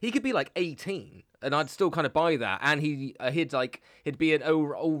be honest, he could be like 18, and I'd still kind of buy that, and he'd be an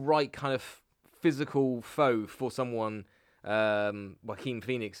all right kind of physical foe for someone Joaquin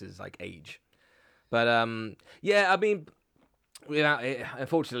Phoenix's like age. But I mean, without it,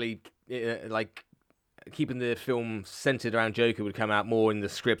 unfortunately, like keeping the film centered around Joker would come out more in the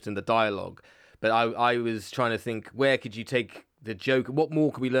script and the dialogue. But I was trying to think, where could you take the Joker? What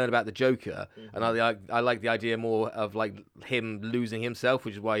more could we learn about the Joker? Mm-hmm. And I like the idea more of like him losing himself,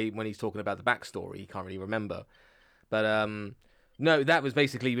 which is why when he's talking about the backstory, he can't really remember. But no, that was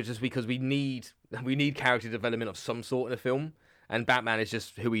basically just because we need character development of some sort in a film, and Batman is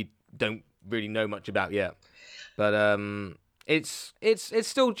just who we don't really know much about yet. But it's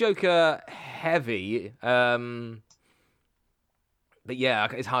still Joker heavy. But yeah,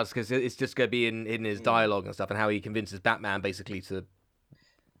 it's hard because it's just going to be in his dialogue and stuff, and how he convinces Batman basically to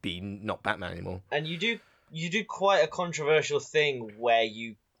be not Batman anymore. And you do quite a controversial thing where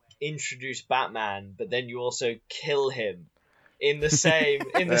you introduce Batman, but then you also kill him in the same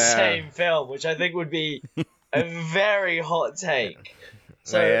same film, which I think would be a very hot take.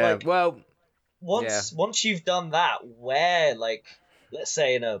 So once you've done that, where like let's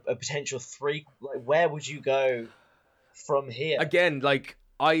say in a potential 3, like where would you go from here? Again, like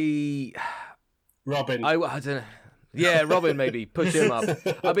Robin. I don't know. Yeah, Robin maybe push him up.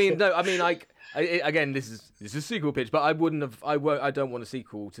 Again, this is a sequel pitch, but I don't want a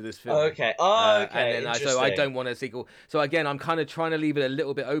sequel to this film. Okay. Oh, okay. And then so I don't want a sequel. So again, I'm kind of trying to leave it a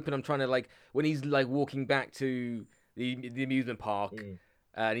little bit open. I'm trying to like when he's like walking back to the amusement park,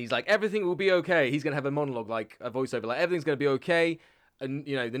 and he's like, everything will be okay. He's gonna have a monologue, like a voiceover, like everything's gonna be okay. And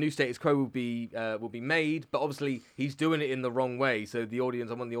the new status quo will be made, but obviously he's doing it in the wrong way. So I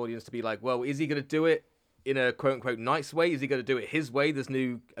want the audience to be like, well, is he going to do it in a quote-unquote nice way? Is he going to do it his way, this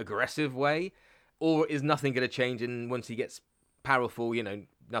new aggressive way? Or is nothing going to change, and once he gets powerful,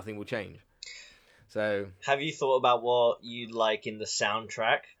 nothing will change? So, have you thought about what you'd like in the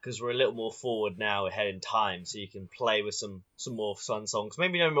soundtrack? Because we're a little more forward now, ahead in time, so you can play with some more fun songs.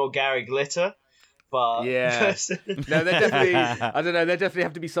 Maybe no more Gary Glitter, but yeah, no, they definitely. I don't know. There definitely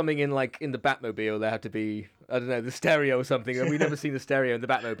have to be something in the Batmobile. There have to be, I don't know, the stereo or something. We've never seen the stereo in the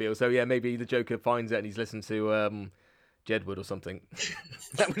Batmobile, so yeah, maybe the Joker finds it and he's listened to Jedward or something.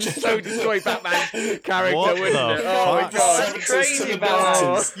 That would so destroy Batman's character, What wouldn't the it? Oh my fuck? god! That's crazy,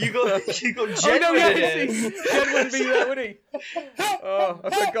 man. You got Jedward Oh no, in yeah, it. Jed wouldn't be there, would he? Oh,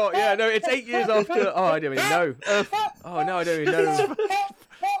 I forgot. Yeah, no, it's 8 years after. Oh, I don't even know. Oh no, I don't even know.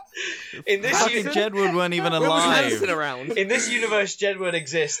 In this Fucking Jedward weren't even Where was alive. Hanson around? in this universe, Jedward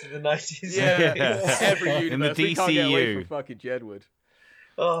exists in the 90s. Yeah, every universe. In the We can't get away DCU. from fucking Jedward.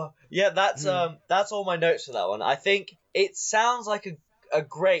 Oh, yeah, that's all my notes for that one. I think it sounds like a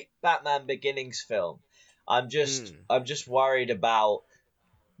great Batman Beginnings film. I'm just worried about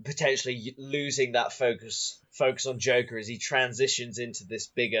potentially losing that focus on Joker as he transitions into this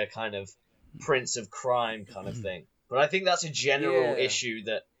bigger kind of Prince of Crime kind of thing. But I think that's a general issue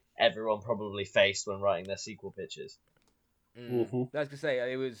that everyone probably faced when writing their sequel pitches. Mm-hmm. I was gonna say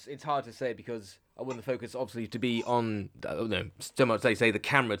it's hard to say because I want the focus obviously to be on so much say the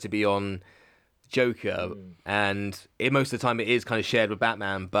camera to be on Joker, and most of the time it is kind of shared with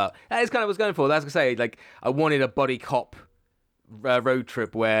Batman, but that is kind of what I was going for. That's gonna say I wanted a buddy cop road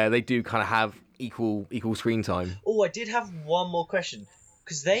trip where they do kind of have equal screen time. Oh, I did have one more question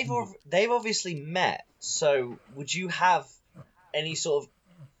because they've obviously met. So would you have any sort of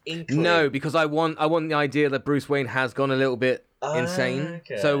inkling? No, because I want the idea that Bruce Wayne has gone a little bit insane.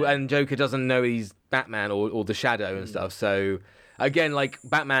 Okay. So and Joker doesn't know he's Batman or the Shadow and stuff. So again,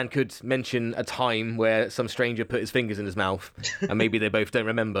 Batman could mention a time where some stranger put his fingers in his mouth, and maybe they both don't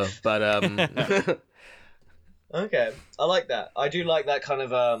remember. But Okay, I like that. I do like that kind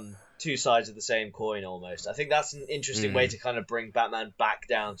of two sides of the same coin almost. I think that's an interesting way to kind of bring Batman back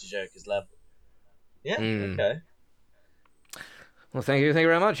down to Joker's level. Yeah, okay. Well, thank you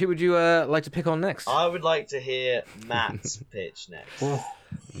very much. Who would you like to pick on next? I would like to hear Matt's pitch next.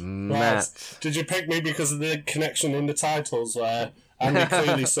 Matt. Did you pick me because of the connection in the titles where Andy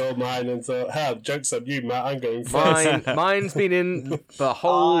clearly saw mine and thought, joke's on you, Matt, I'm going first. Mine's been in the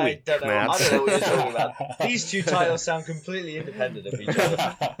whole I week, don't know. Matt. I don't know what you're talking about. These two titles sound completely independent of each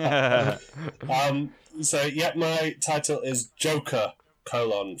other. So, my title is Joker,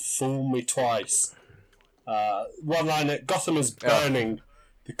 Fool Me Twice. One liner, Gotham is burning,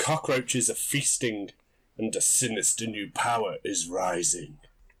 the cockroaches are feasting, and a sinister new power is rising.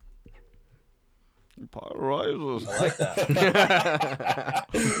 Rises. I like that.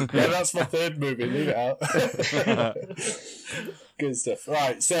 Yeah, that's my third movie, leave it out. Good stuff.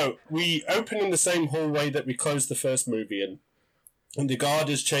 Right, so we open in the same hallway that we closed the first movie in. And the guard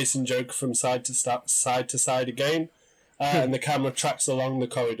is chasing Joker from side to side again, and the camera tracks along the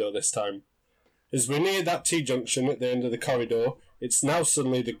corridor this time. As we're near that T-junction at the end of the corridor, it's now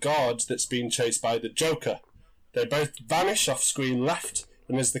suddenly the guard that's being chased by the Joker. They both vanish off screen left,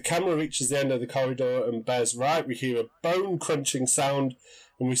 and as the camera reaches the end of the corridor and bears right, we hear a bone-crunching sound,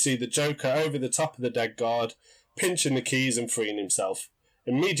 and we see the Joker over the top of the dead guard, pinching the keys and freeing himself.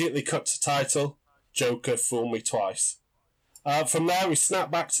 Immediately cut to title, Joker, Fool Me Twice. From there, we snap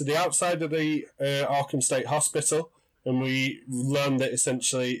back to the outside of the Arkham State Hospital, and we learn that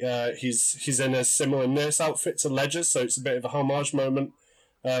essentially he's in a similar nurse outfit to Ledger's, so it's a bit of a homage moment,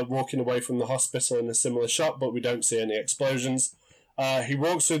 walking away from the hospital in a similar shot, but we don't see any explosions. He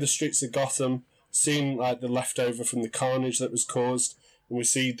walks through the streets of Gotham, seeing the leftover from the carnage that was caused, and we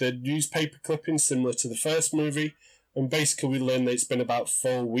see the newspaper clippings similar to the first movie, and basically we learn that it's been about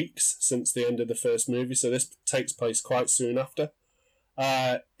 4 weeks since the end of the first movie, so this takes place quite soon after.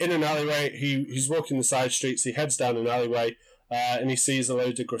 In an alleyway, he's walking the side streets, he heads down an alleyway, and he sees a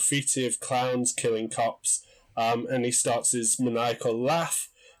load of graffiti of clowns killing cops, and he starts his maniacal laugh,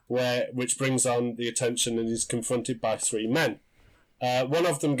 which brings on the attention, and he's confronted by 3 men. One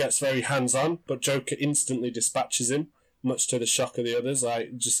of them gets very hands-on, but Joker instantly dispatches him, much to the shock of the others,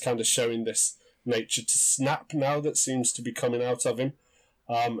 just kind of showing this nature to snap now that seems to be coming out of him,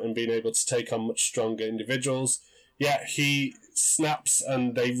 and being able to take on much stronger individuals. Yeah, he snaps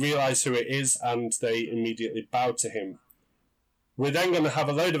and they realise who it is and they immediately bow to him. We're then going to have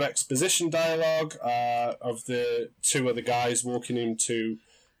a load of exposition dialogue of the 2 other guys walking into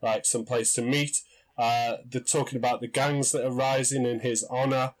some place to meet. They're talking about the gangs that are rising in his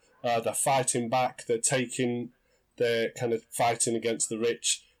honour. They're fighting back. They're kind of fighting against the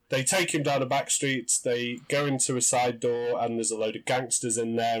rich. They take him down a back street, they go into a side door, and there's a load of gangsters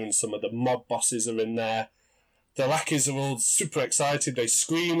in there, and some of the mob bosses are in there. The lackeys are all super excited, they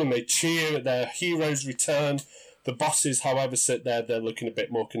scream and they cheer at their hero's return. The bosses, however, sit there, they're looking a bit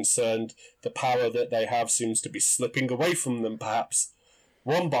more concerned. The power that they have seems to be slipping away from them, perhaps.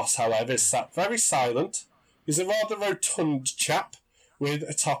 One boss, however, is sat very silent. He's a rather rotund chap with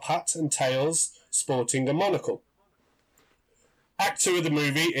a top hat and tails, sporting a monocle. Act 2 of the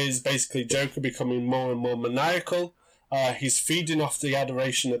movie is basically Joker becoming more and more maniacal. He's feeding off the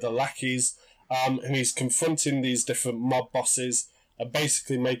adoration of the lackeys, and he's confronting these different mob bosses and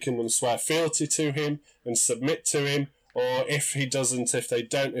basically making them swear fealty to him and submit to him, or if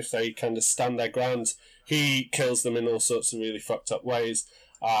they kind of stand their ground, he kills them in all sorts of really fucked up ways.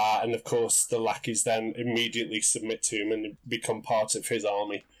 And of course, the lackeys then immediately submit to him and become part of his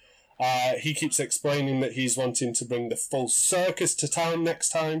army. He keeps explaining that he's wanting to bring the full circus to town next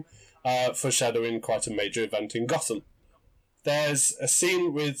time, foreshadowing quite a major event in Gotham. There's a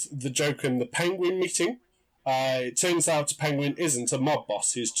scene with the Joker and the Penguin meeting. It turns out Penguin isn't a mob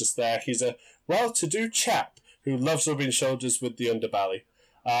boss, he's just there. He's a well-to-do chap who loves rubbing shoulders with the underbelly.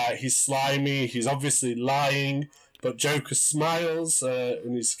 He's slimy, he's obviously lying, but Joker smiles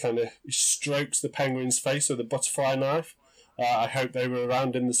and he strokes the Penguin's face with a butterfly knife. I hope they were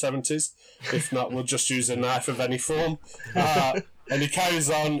around in the 70s. If not, we'll just use a knife of any form. And he carries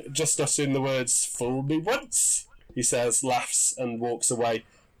on, just uttering the words, "Fool me once," he says, laughs, and walks away.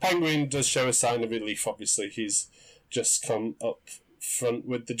 Penguin does show a sign of relief, obviously. He's just come up front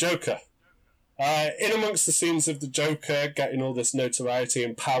with the Joker. In amongst the scenes of the Joker getting all this notoriety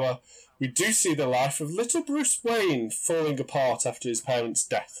and power, we do see the life of little Bruce Wayne falling apart after his parents'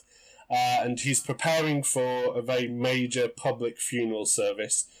 death. And he's preparing for a very major public funeral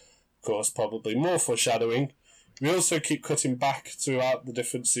service. Of course, probably more foreshadowing. We also keep cutting back throughout the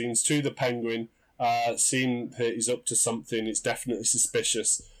different scenes to the Penguin, seeing that he's up to something. It's definitely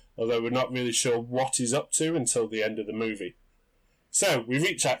suspicious, although we're not really sure what he's up to until the end of the movie. So, we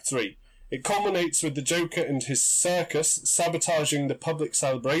reach Act 3. It culminates with the Joker and his circus sabotaging the public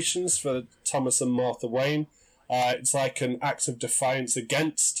celebrations for Thomas and Martha Wayne. It's like an act of defiance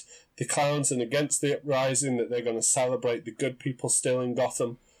against the clowns and against the uprising, that they're going to celebrate the good people still in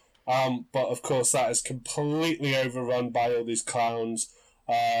Gotham. But of course that is completely overrun by all these clowns,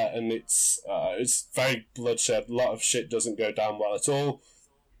 and it's very bloodshed. A lot of shit doesn't go down well at all.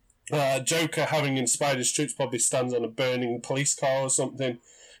 Joker, having inspired his troops, probably stands on a burning police car or something,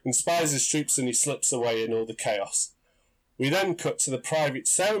 inspires his troops, and he slips away in all the chaos. We then cut to the private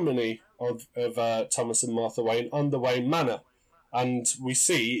ceremony of Thomas and Martha Wayne on the Wayne Manor. And we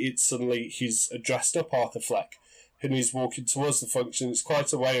see he's dressed up Arthur Fleck, and he's walking towards the function. It's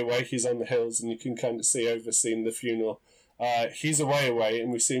quite a way away. He's on the hills, and you can kind of see overseeing the funeral. He's a way away,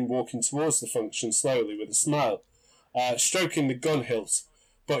 and we see him walking towards the function slowly with a smile, stroking the gun hilt.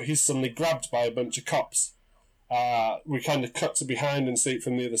 But he's suddenly grabbed by a bunch of cops. We kind of cut to behind and see it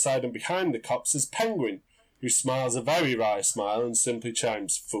from the other side, and behind the cops is Penguin, who smiles a very wry smile and simply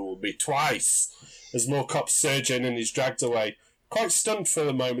chimes, "Fool me twice," as more cops surge in and he's dragged away. Quite stunned for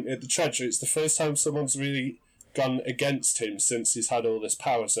the moment at the treasure. It's the first time someone's really gone against him since he's had all this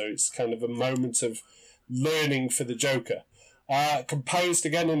power, so it's kind of a moment of learning for the Joker. Composed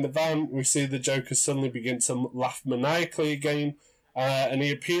again in the van, we see the Joker suddenly begin to laugh maniacally again, and he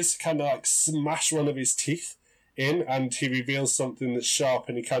appears to kind of like smash one of his teeth in, and he reveals something that's sharp,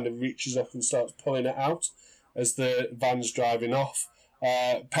 and he kind of reaches up and starts pulling it out as the van's driving off.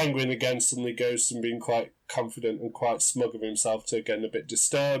 Penguin again suddenly goes from being quite confident and quite smug of himself to again a bit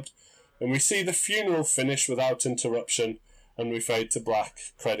disturbed, and we see the funeral finish without interruption, and we fade to black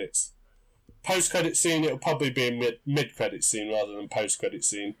credits. Post-credit scene, it'll probably be a mid-credit scene rather than post-credit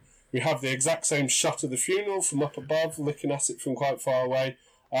scene. We have the exact same shot of the funeral from up above, looking at it from quite far away,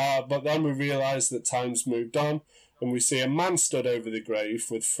 but then we realise that time's moved on, and we see a man stood over the grave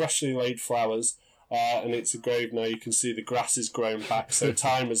with freshly laid flowers, and it's a grave now. You can see the grass is grown back, so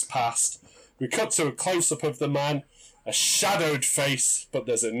time has passed. We cut to a close-up of the man, a shadowed face, but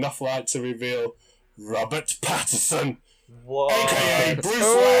there's enough light to reveal Robert Pattinson, What? a.k.a.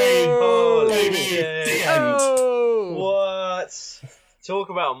 Bruce Wayne, baby, shit. the end. What? Talk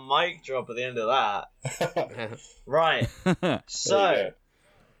about a mic drop at the end of that. Right. So,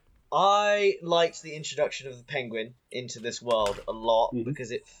 I liked the introduction of the Penguin into this world a lot,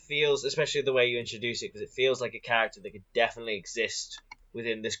 because it feels, especially the way you introduce it, because it feels like a character that could definitely exist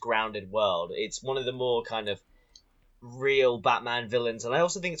within this grounded world. It's one of the more kind of real Batman villains, and I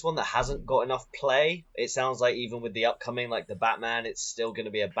also think it's one that hasn't got enough play. It sounds like even with the upcoming, like the Batman, it's still going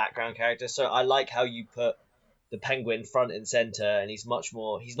to be a background character. So I like how you put the Penguin front and center, and he's much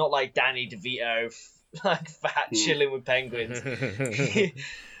more. He's not like Danny DeVito, like fat chilling with penguins.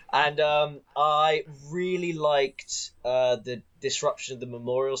 And I really liked the disruption of the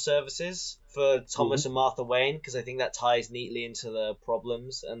memorial services for Thomas and Martha Wayne, because I think that ties neatly into the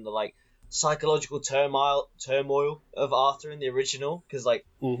problems and the like psychological turmoil of Arthur in the original, because like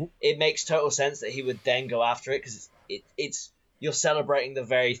it makes total sense that he would then go after it, because it's you're celebrating the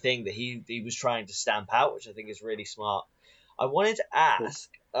very thing that he was trying to stamp out, which I think is really smart. I wanted to ask,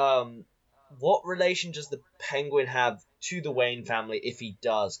 what relation does the Penguin have to the Wayne family, if he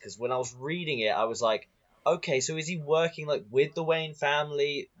does? Because when I was reading it, I was like, okay, so is he working like with the Wayne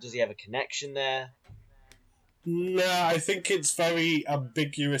family? Does he have a connection there? No, I think it's very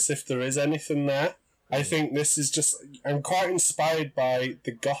ambiguous if there is anything there. I think this is just... I'm quite inspired by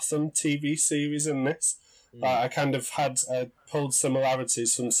the Gotham TV series in this. I kind of had pulled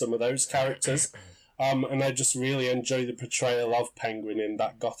similarities from some of those characters. And I just really enjoy the portrayal of Penguin in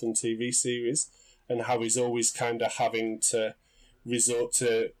that Gotham TV series, and how he's always kind of having to resort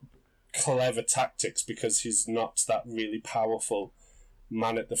to clever tactics because he's not that really powerful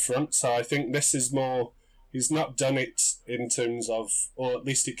man at the front. So I think this is more... He's not done it in terms of... Or at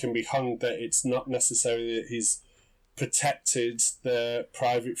least it can be hung that it's not necessarily that he's protected the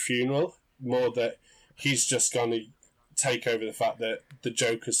private funeral, more that he's just going to take over the fact that the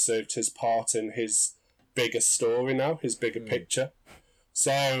Joker's served his part in his bigger story now, his bigger picture.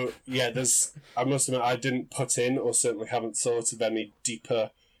 So, yeah, I must admit, I didn't put in, or certainly haven't thought of any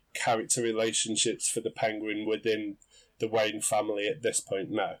deeper character relationships for the Penguin within the Wayne family at this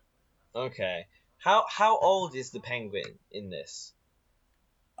point now. Okay. How old is the Penguin in this?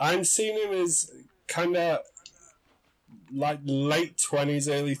 I'm seeing him as kind of like late 20s,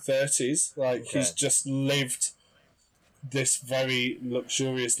 early 30s. Like, he's just lived this very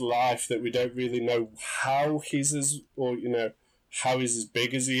luxurious life that we don't really know how he's how he's as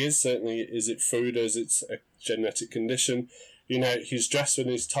big as he is. Certainly, is it food or is it a genetic condition? He's dressed in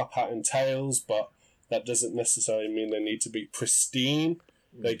his top hat and tails, but that doesn't necessarily mean they need to be pristine.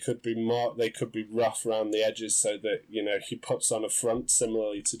 They could be rough around the edges, so that he puts on a front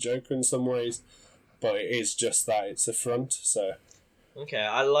similarly to Joker in some ways, but it is just that it's a front. So okay,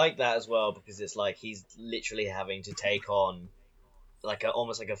 I like that as well, because it's like he's literally having to take on like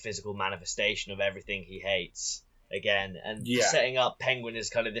almost like a physical manifestation of everything he hates again, and setting up Penguin as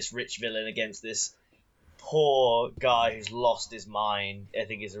kind of this rich villain against this poor guy who's lost his mind, I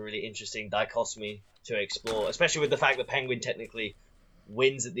think is a really interesting dichotomy to explore, especially with the fact that Penguin technically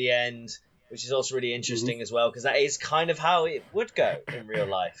wins at the end, which is also really interesting as well, because that is kind of how it would go in real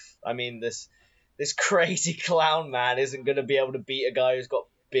life. I mean, this crazy clown man isn't going to be able to beat a guy who's got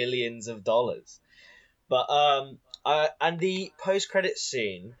billions of dollars. But and the post-credit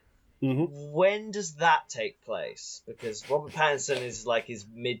scene, when does that take place? Because Robert Pattinson is like his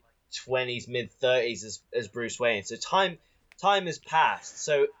mid-20s, mid-30s as Bruce Wayne, so time has passed.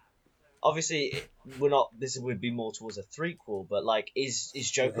 So obviously, this would be more towards a threequel, but like, is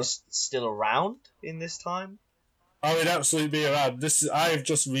Joker still around in this time? I would absolutely be around. I've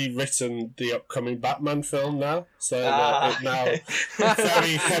just rewritten the upcoming Batman film now, so it now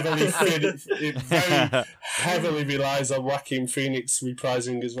very heavily relies on Joaquin Phoenix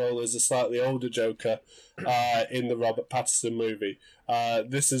reprising his role as a slightly older Joker in the Robert Pattinson movie.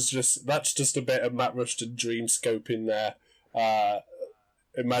 That's just a bit of Matt Rushton dream scope in there.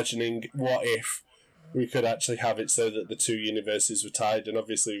 Imagining what if we could actually have it so that the two universes were tied, and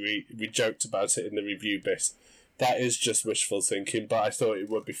obviously we joked about it in the review bit. That is just wishful thinking, but I thought it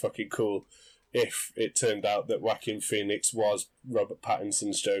would be fucking cool if it turned out that Joaquin Phoenix was Robert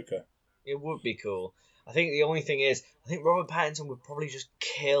Pattinson's Joker. It would be cool. I think the only thing is, I think Robert Pattinson would probably just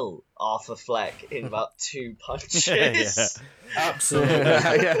kill Arthur Fleck in about 2 punches. Absolutely.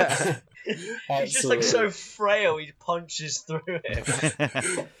 He's just like so frail, he punches through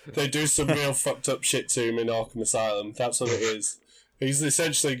him. They do some real fucked up shit to him in Arkham Asylum. That's what it is. He's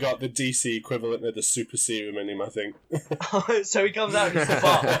essentially got the DC equivalent of the super serum in him, I think. So he comes out and he's the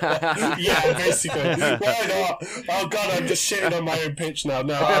bot. Yeah, basically. Why not? Oh god, I'm just shitting on my own pitch now.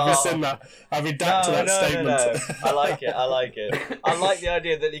 No, I rescind that. I redact that statement. No. I like it. I like the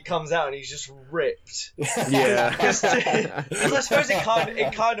idea that he comes out and he's just ripped. Yeah. Because I suppose it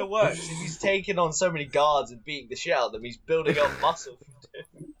kind of works. If he's taking on so many guards and beating the shit out of them, he's building up muscle.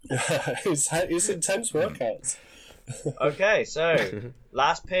 It's intense workouts. Okay, so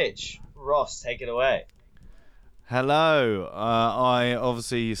last pitch. Ross, take it away. Hello. I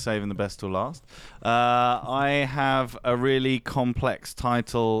obviously saving the best till last. I have a really complex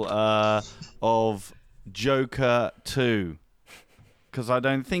title of Joker 2. because I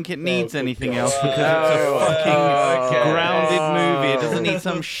don't think it needs good anything God. else, because it's a fucking okay. grounded movie. It doesn't need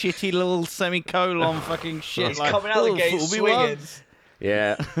some shitty little semicolon fucking shit. He's like, coming out the "Oh, gate fool me swinging." once."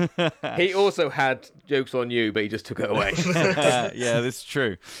 Yeah. He also had jokes on you, but he just took it away. Yeah, this is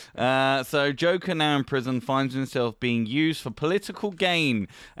true. So Joker, now in prison, finds himself being used for political gain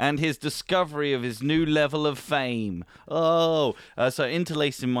and his discovery of his new level of fame. So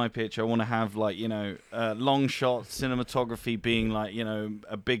interlaced in my pitch, I want to have, like, you know, long shots, cinematography being, like, you know,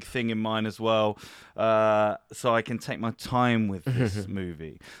 a big thing in mine as well, so I can take my time with this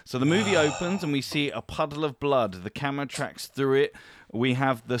movie. So the movie opens and we see a puddle of blood. The camera tracks through it. We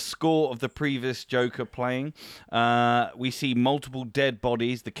have the score of the previous Joker playing. We see multiple dead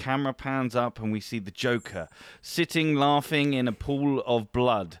bodies. The camera pans up and we see the Joker sitting laughing in a pool of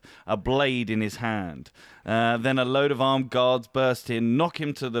blood, a blade in his hand. Then a load of armed guards burst in, knock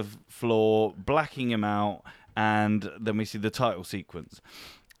him to the floor, blacking him out, and then we see the title sequence.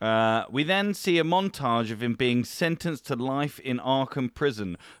 We then see a montage of him being sentenced to life in Arkham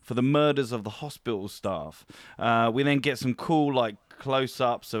Prison for the murders of the hospital staff. We then get some cool, like,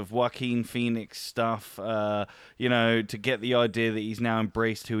 close-ups of Joaquin Phoenix stuff, you know, to get the idea that he's now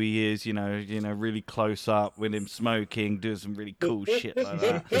embraced who he is, you know, really close up with him smoking, doing some really cool shit like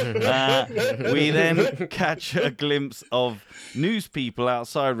that. We then catch a glimpse of news people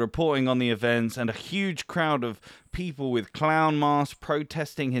outside reporting on the events and a huge crowd of people with clown masks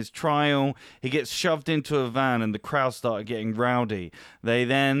protesting his trial. He gets shoved into a van and the crowd started getting rowdy. They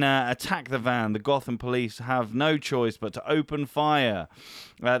then attack the van. The Gotham police have no choice but to open fire.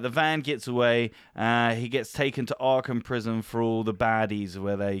 The van gets away. He gets taken to Arkham Prison for all the baddies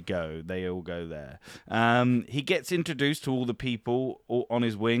where they go. They all go there. He gets introduced to all the people on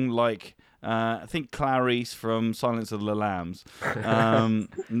his wing, like I think Clarice from Silence of the Lambs,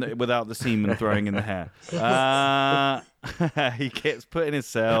 without the semen throwing in the hair. He gets put in his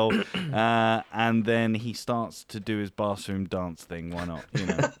cell, and then he starts to do his bathroom dance thing. Why not? You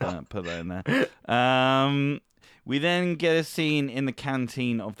know, put that in there. We then get a scene in the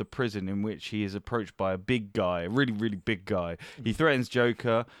canteen of the prison in which he is approached by a big guy, a really, really big guy. He threatens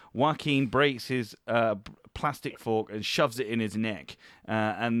Joker. Joaquin breaks his plastic fork and shoves it in his neck,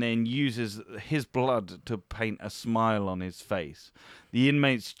 and then uses his blood to paint a smile on his face. The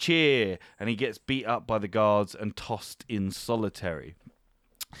inmates cheer, and he gets beat up by the guards and tossed in solitary.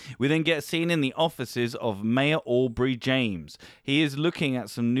 We then get a scene in the offices of Mayor Aubrey James. He is looking at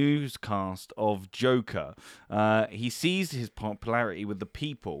some newscast of Joker. He sees his popularity with the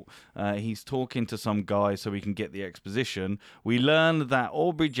people. He's talking to some guy so he can get the exposition. We learn that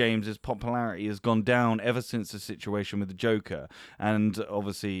Aubrey James's popularity has gone down ever since the situation with the Joker. And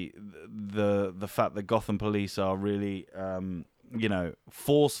obviously the fact that Gotham police are really,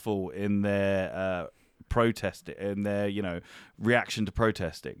 forceful in their protest in their, reaction to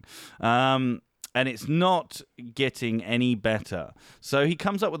protesting. And it's not getting any better. So he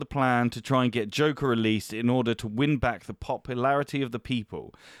comes up with a plan to try and get Joker released in order to win back the popularity of the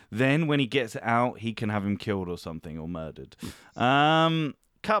people. Then when he gets out, he can have him killed or something, or murdered.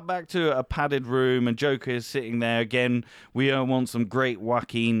 Cut back to a padded room and Joker is sitting there again. We want some great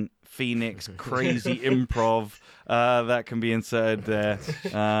Joaquin Phoenix crazy improv that can be inserted there.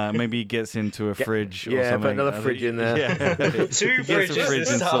 Maybe he gets into a fridge or something. Put another fridge in there. Two fridges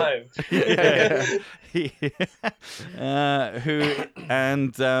this time.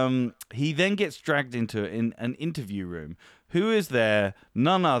 He then gets dragged into an interview room. Who is there?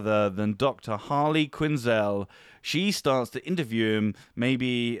 None other than Dr. Harley Quinzel. She starts to interview him,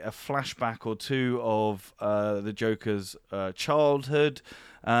 maybe a flashback or two of the Joker's childhood,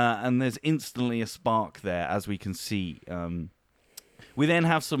 and there's instantly a spark there, as we can see. We then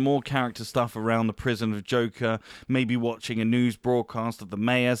have some more character stuff around the prison of Joker, maybe watching a news broadcast of the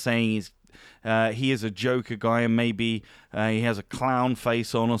mayor saying he is a Joker guy and maybe he has a clown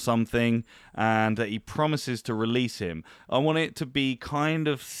face on or something, and he promises to release him. I want it to be kind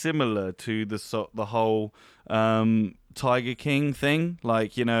of similar to the whole Tiger King thing,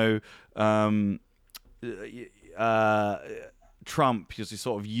 like, Trump is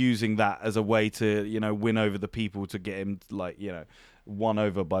sort of using that as a way to, win over the people, to get him, won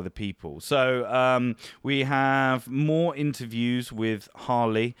over by the people. So we have more interviews with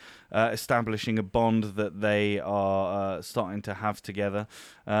Harley, establishing a bond that they are starting to have together.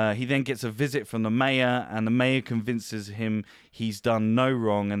 He then gets a visit from the mayor, and the mayor convinces him he's done no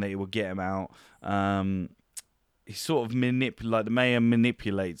wrong and that he will get him out. He sort of the mayor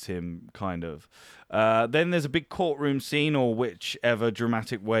manipulates him, kind of. Then there's a big courtroom scene, or whichever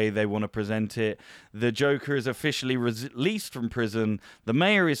dramatic way they want to present it. The Joker is officially released from prison. The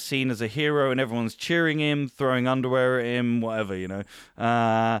mayor is seen as a hero, and everyone's cheering him, throwing underwear at him, whatever, you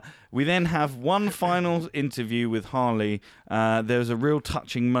know. We then have one final interview with Harley. There's a real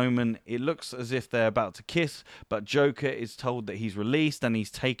touching moment. It looks as if they're about to kiss, but Joker is told that he's released and he's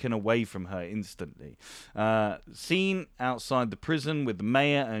taken away from her instantly. Scene outside the prison with the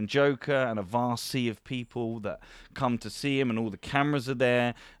mayor and Joker and a vast sea of people that come to see him, and all the cameras are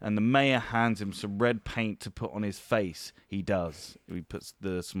there, and the mayor hands him some red paint to put on his face. He does. He puts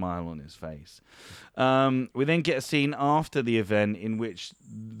the smile on his face. We then get a scene after the event in which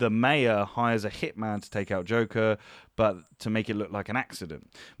the mayor hires a hitman to take out Joker, but to make it look like an accident.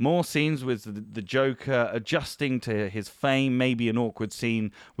 More scenes with the Joker adjusting to his fame, maybe an awkward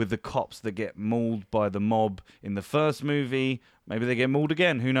scene with the cops that get mauled by the mob in the first movie. Maybe they get mauled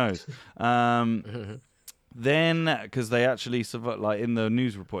again, who knows? Then, because they actually survive, like in the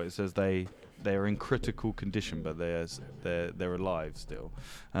news report, it says they're in critical condition, but they're alive still.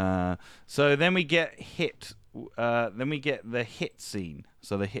 So then we get the hit scene,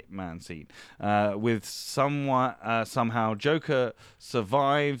 so the hitman scene, with somehow Joker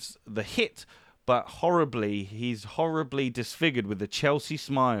survives the hit, but he's horribly disfigured with a Chelsea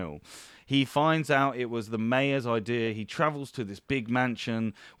smile. He finds out it was the mayor's idea. He travels to this big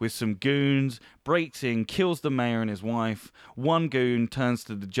mansion with some goons, breaks in, kills the mayor and his wife. One goon turns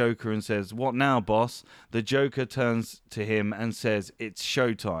to the Joker and says, "What now, boss?" The Joker turns to him and says, "It's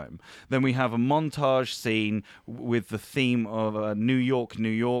showtime." Then we have a montage scene with the theme of New York, New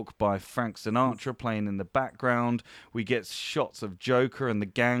York by Frank Sinatra playing in the background. We get shots of Joker and the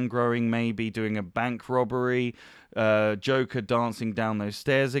gang growing, maybe doing a bank robbery. Joker dancing down those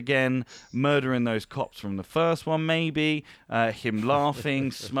stairs again, murdering those cops from the first one, maybe, him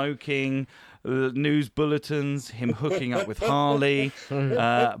laughing, smoking, news bulletins, him hooking up with Harley.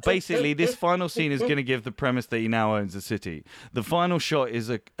 Basically, this final scene is going to give the premise that he now owns the city. The final shot is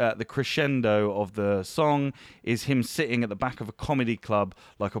the crescendo of the song is him sitting at the back of a comedy club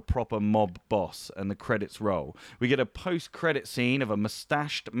like a proper mob boss, and the credits roll. We get a post-credit scene of a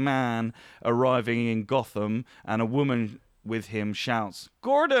mustached man arriving in Gotham, and a woman with him shouts,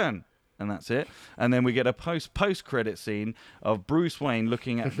 "Gordon!" And that's it. And then we get a post-credit scene of Bruce Wayne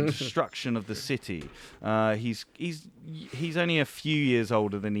looking at the destruction of the city. He's only a few years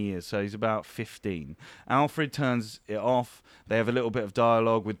older than he is, so he's about 15. Alfred turns it off. They have a little bit of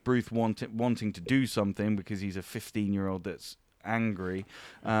dialogue with Bruce wanting to do something because he's a 15-year-old that's angry,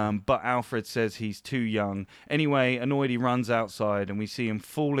 but Alfred says he's too young. Anyway, annoyed, he runs outside, and we see him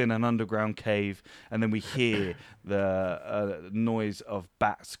fall in an underground cave, and then we hear the noise of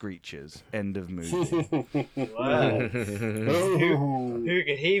bat screeches. End of movie. Wow. Who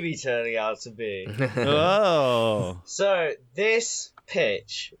could he be turning out to be? Oh. So, this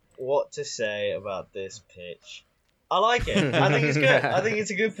pitch, what to say about this pitch? I like it. I think it's good. I think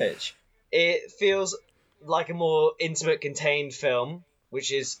it's a good pitch. It feels like a more intimate, contained film,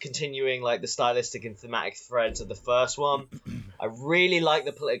 which is continuing like the stylistic and thematic threads of the first one. I really like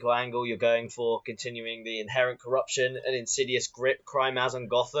the political angle you're going for, continuing the inherent corruption and insidious grip crime has on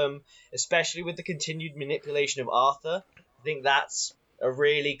Gotham, especially with the continued manipulation of Arthur. I think that's a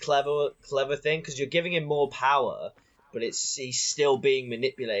really clever thing, because you're giving him more power, but he's still being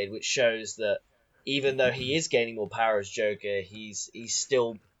manipulated, which shows that even though he is gaining more power as Joker, he's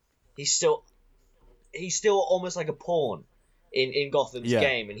still almost like a pawn in Gotham's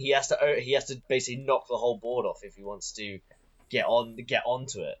game, and he has to basically knock the whole board off if he wants to get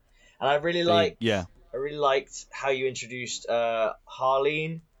onto it. And I really liked how you introduced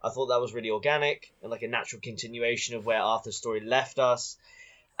Harleen. I thought that was really organic and like a natural continuation of where Arthur's story left us.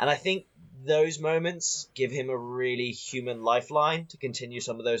 And I think those moments give him a really human lifeline to continue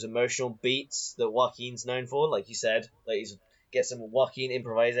some of those emotional beats that Joaquin's known for, like you said. Like he's get some Joaquin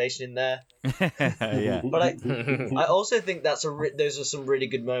improvisation in there. Yeah. But I also think those are some really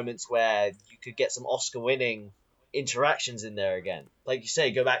good moments where you could get some Oscar-winning interactions in there again. Like you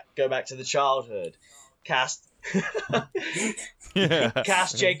say, go back to the childhood. Cast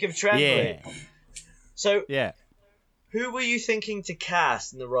Jacob Tremblay. Yeah. So yeah. Who were you thinking to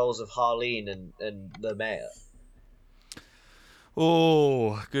cast in the roles of Harleen and the mayor?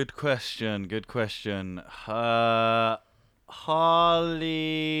 Oh, good question.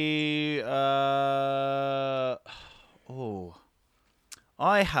 Harley. I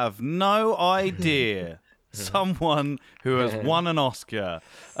have no idea. Someone who has won an Oscar.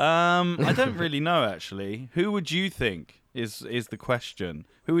 I don't really know, actually. Who would you think? Is the question?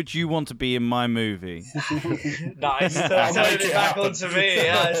 Who would you want to be in my movie? Nice. Throwing it back onto me.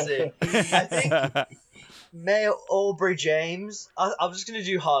 Yeah, I see. I think Mayor Aubrey James. I'm just gonna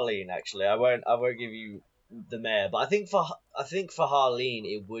do Harleen. Actually, I won't give you the mayor, but I think for Harleen,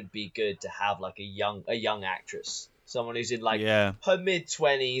 it would be good to have like a young actress, someone who's in like her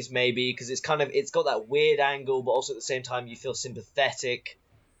mid-20s maybe, because it's got that weird angle, but also at the same time you feel sympathetic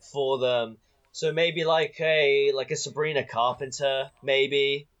for them. So maybe like a Sabrina Carpenter,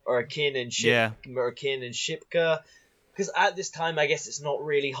 maybe, or a Kiernan Shipka. Because at this time, I guess it's not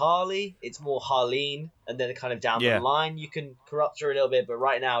really Harley; it's more Harleen, and then kind of down the line you can corrupt her a little bit. But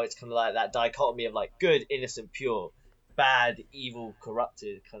right now, it's kind of like that dichotomy of like good, innocent, pure, bad, evil,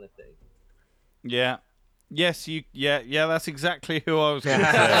 corrupted kind of thing. Yeah. Yes, you. Yeah. That's exactly who I was going to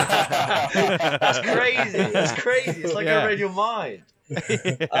say. That's crazy. It's like I read your mind.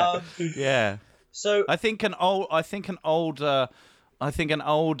 Yeah. So I think an older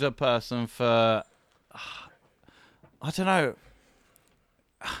person for, I don't know.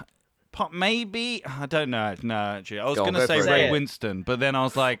 Maybe I don't know. No, actually, I was going to say Ray Winston, but then I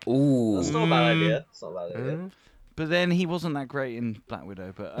was like, "Ooh, that's not a bad idea." It's not a bad idea. But then he wasn't that great in Black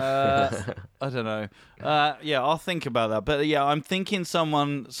Widow. But I don't know. Yeah, I'll think about that. But yeah, I'm thinking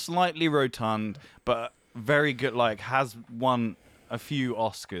someone slightly rotund, but very good. Like has won a few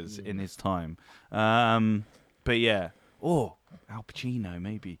Oscars in his time. But yeah. Oh, Al Pacino,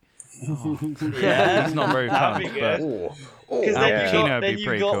 maybe. Oh. Yeah, he's not very fun. Because then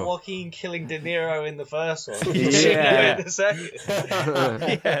you've got Joaquin killing De Niro in the first one. In the second.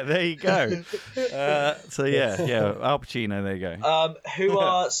 Yeah, there you go. So yeah, Al Pacino. There you go. Who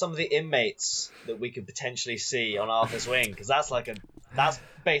are some of the inmates that we could potentially see on Arthur's Wing? Because that's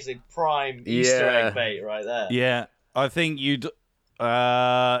basically prime Easter egg bait right there. Yeah, I think you'd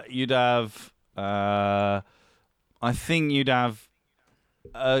have. I think you'd have.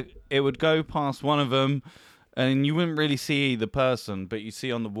 It would go past one of them, and you wouldn't really see the person, but you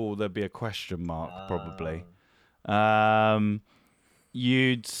see on the wall there'd be a question mark probably.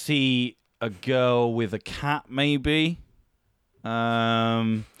 You'd see a girl with a cat maybe,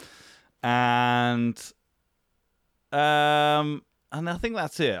 and I think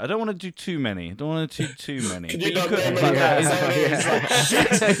that's it. I don't want to do too many. Can you not name that?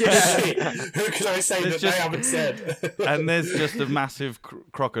 Who can I say that they haven't said? And there's just a massive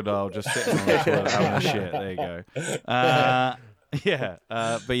crocodile just sitting on the toilet having a shit. There you go.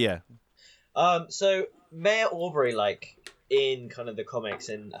 But yeah. So Mayor Aubrey, like in kind of the comics,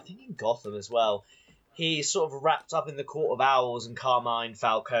 and I think in Gotham as well, he's sort of wrapped up in the Court of Owls and Carmine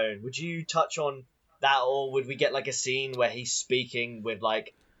Falcone. Would you touch on that, or would we get like a scene where he's speaking with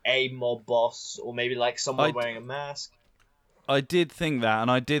like a mob boss, or maybe like someone wearing a mask? I did think that, and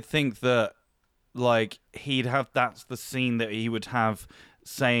I did think that like that's the scene that he would have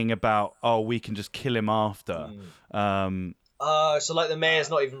saying about, oh, we can just kill him after. So like the mayor's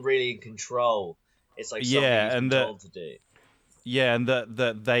not even really in control. It's like something he's told to do. Yeah, and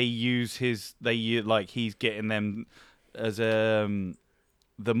that they use he's getting them as the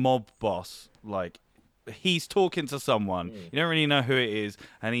mob boss, like he's talking to someone. You don't really know who it is,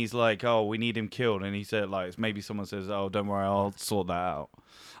 and he's like, oh, we need him killed, and he said like maybe someone says, oh, don't worry, I'll sort that out.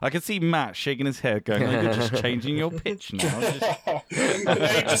 I can see Matt shaking his head going, oh, you're just changing your pitch now.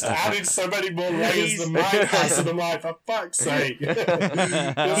 They just added so many more layers than mine has, and I'm like, for fuck's sake.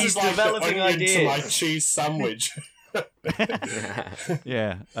 He's like developing ideas to my cheese sandwich.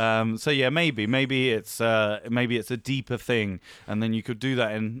 Yeah. So yeah, maybe it's a deeper thing, and then you could do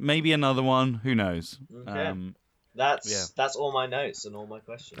that in maybe another one. Who knows? Okay. That's all my notes and all my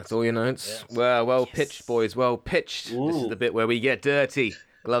questions. That's all your notes. Yes. Well pitched, boys. Well pitched. Ooh. This is the bit where we get dirty.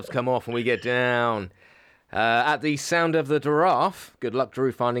 Gloves come off and we get down. At the sound of the giraffe. Good luck,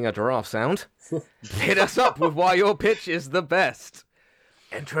 Drew, finding a giraffe sound. Hit us up with why your pitch is the best.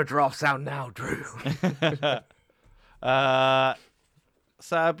 Enter a giraffe sound now, Drew.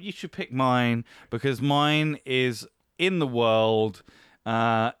 Sab, you should pick mine, because mine is in the world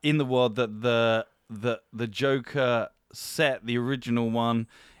that the Joker set, the original one.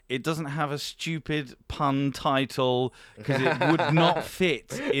 It doesn't have a stupid pun title because it would not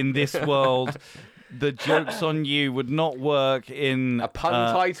fit in this world. The joke's on you would not work in a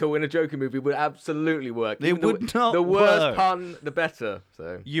pun title in a Joker movie would absolutely work. It would not. The worse pun, the better.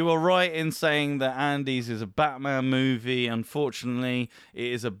 So you are right in saying that Andy's is a Batman movie. Unfortunately, it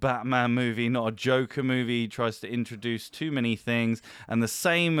is a Batman movie, not a Joker movie. He tries to introduce too many things, and the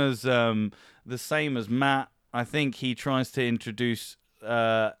same as Matt. I think he tries to introduce.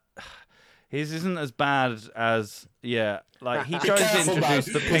 His isn't as bad as Yeah, like he Be tries to careful, introduce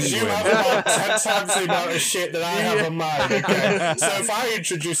man, the 'cause you have penguin. about 10 times the amount of shit that I have on mine, okay? So if I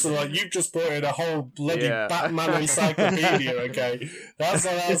introduce them, like, you've just brought in a whole bloody Yeah. Batman encyclopedia, okay? That's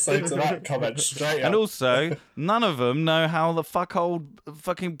what I'll say to that comment, straight up. And also, none of them know how the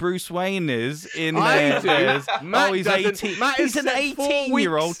fucking Bruce Wayne is in I there. do. There's- Matt he's doesn't. 18. Matt He's is an set 4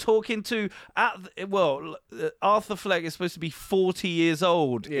 18-year-old weeks. talking to Arthur Fleck is supposed to be 40 years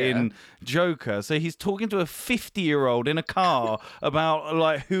old Yeah. in Joker, so he's talking to a 50-year-old in a car about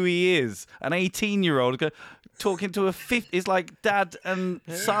like who he is. An 18-year-old talking to a 50. It's like dad and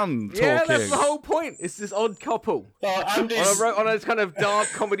son talking. Yeah, that's the whole point. It's this odd couple on a kind of dark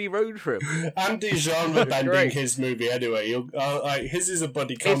comedy road trip. Andy's genre bending Great. his movie anyway. Like, his is a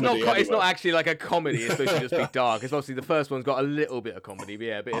buddy comedy. It's not anyway. actually like a comedy. It's supposed to just be dark. It's obviously the first one's got a little bit of comedy,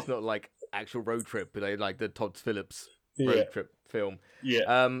 but it's not like actual road trip, but like the Todd Phillips road Yeah. trip film.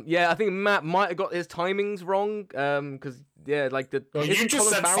 Yeah. I think Matt might have got his timings wrong. Because like the. Well, you isn't just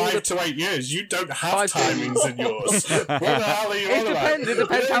Colin said Farrell 5 to 8 years. You don't have 5 to- timings in yours. What the hell are you It on about? depends. It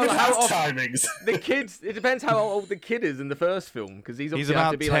depends You don't even how have often- timings. The kids. It depends how old the kid is in the first film, because he's obviously about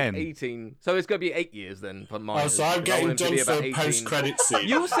have to be 10. like 18. So it's going to be 8 years then for mine. Oh, so I'm getting done for a post-credit scene.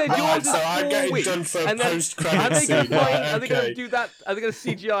 You said Right, yours is so I'm 4 getting weeks, done for a and then post-credit are they going scene. to find? Right, Are they going to okay. do that? Are they going to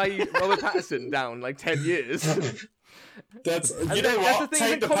CGI Robert Pattinson down like 10 years? That's, you And know that's what? the thing,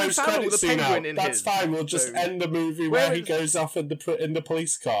 Take the isn't Colin Farrell post-credit the scene out. penguin in That's his? fine. We'll just So- end the movie Where where he is- goes off in the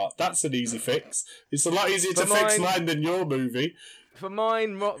police car. That's an easy fix. It's a lot easier to For fix mine- mine than your movie. For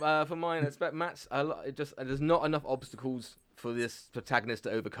mine, I expect Matt's. There's not enough obstacles for this protagonist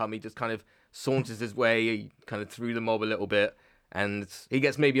to overcome. He just kind of saunters his way, kind of through the mob a little bit, and he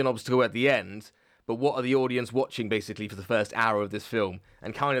gets maybe an obstacle at the end. But what are the audience watching basically for the first hour of this film?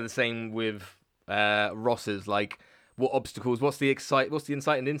 And kind of the same with Ross's. Like, what obstacles? What's the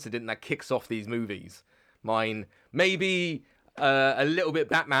inciting incident that kicks off these movies? Mine maybe a little bit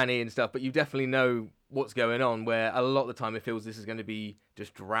Batman-y and stuff, but you definitely know what's going on, where a lot of the time it feels this is going to be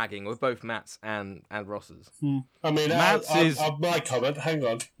just dragging with both Matt's and Ross's. I mean, Matt's is- my comment. Hang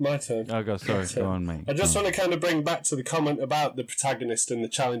on, my turn. Oh, God, sorry. Go on, mate. I just want to kind of bring back to the comment about the protagonist and the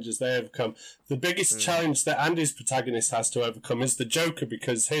challenges they overcome. The biggest challenge that Andy's protagonist has to overcome is the Joker,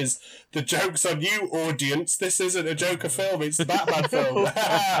 because the joke's on you, audience. This isn't a Joker film, it's the Batman film.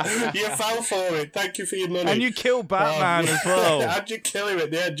 You fell for it. Thank you for your money. And you kill Batman as well. And you kill him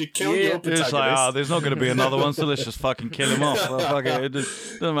at the end. You kill your It's protagonist. like, there's not going to be another one, so let's just fucking kill him off. Well, fuck it.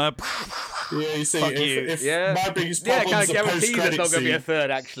 Doesn't matter. Yeah, you see, Fuck if, you. if my biggest Yeah, problem kind is of the guarantees there's post-credit not going to be a scene.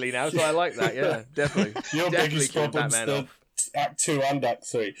 third actually now, so I like that. Yeah, definitely. Your Definitely biggest killing problem's Batman the off. Act 2 and Act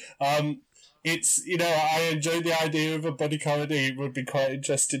 3. It's, I enjoy the idea of a buddy comedy. It would be quite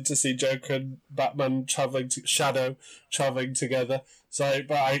interesting to see Joker and Batman Shadow travelling together. So,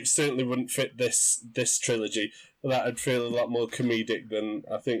 but I certainly wouldn't fit this trilogy. That'd feel a lot more comedic than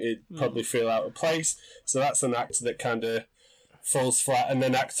I think it'd probably feel out of place. So that's an act that kind of falls flat, and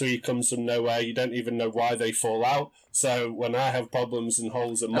then Act 3 comes from nowhere. You don't even know why they fall out. So when I have problems and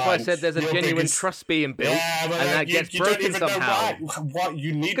holes in That's mine, why I said there's a your genuine biggest- trust being built, Yeah, but and that you, gets you don't broken even somehow. know why. What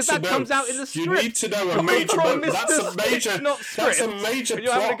you need to Because that know. comes out in the You script. need to know a major. Promise That's the a script, major. not That's a script. major When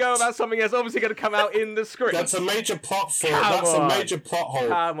you're having to go plot. about something that's obviously going to come out in the script. That's a major plot fault. Come That's on. a major plot hole.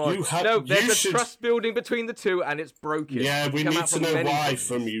 Come on. You have. No, you there's a should. trust building between the two, and it's broken. Yeah, It's we come need out to from know many why things.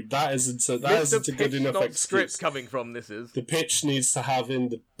 from you. That isn't a Mr. good Pitch, enough not excuse. script coming from this is. The pitch needs to have in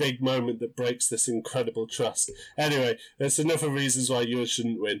the big moment that breaks this incredible trust. Anyway, there's enough of reasons why yours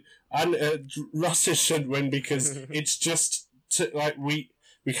shouldn't win. And Ross's shouldn't win because it's just, we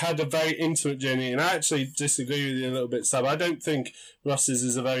had a very intimate journey. And I actually disagree with you a little bit, Sam. I don't think Ross's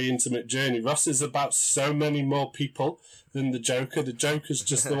is a very intimate journey. Ross is about so many more people than the Joker. The Joker's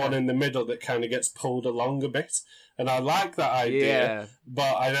just the one in the middle that kind of gets pulled along a bit. And I like that idea. Yeah.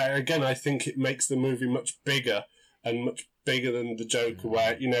 But I think it makes the movie much bigger and much bigger than the Joker,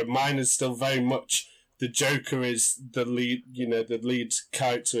 where, mine is still very much the Joker is the lead, the lead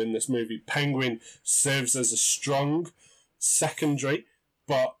character in this movie. Penguin serves as a strong secondary,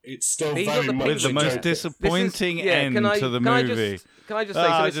 but it's still He's very not the much With the a most Joker. disappointing end to the movie. Can I just say, so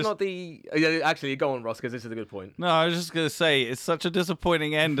I it's just- not the... Actually, go on, Ross, because this is a good point. No, I was just going to say, it's such a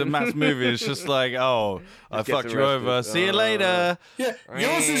disappointing end of Matt's movie. It's just like, I gets fucked you arrested. over. See you later. Yeah,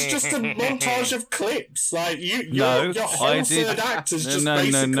 yours is just a montage of clips. Like No, your I whole did. third act is just No.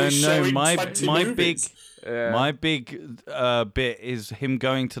 basically showing My 20 big, movies. My big bit is him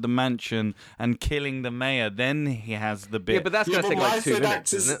going to the mansion and killing the mayor. Then he has the bit. Yeah, but that's going to take like 2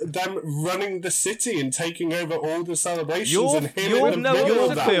 minutes, is isn't it? them running the city and taking over all the celebrations and him you're in the no, middle you're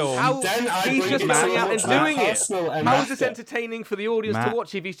of that. film. How, Then I he's bring just it going to out and much more doing it. personal and How is this after. entertaining for the audience to Matt-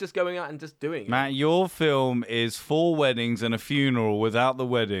 watch if he's just going out and just doing it? Matt, your film is 4 weddings and a funeral without the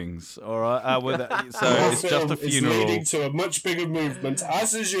weddings. All right, so Your it's just film a is funeral. leading to a much bigger movement,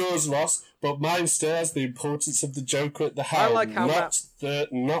 as is yours, Ross. But mine still has the importance of the Joker at the helm, like how not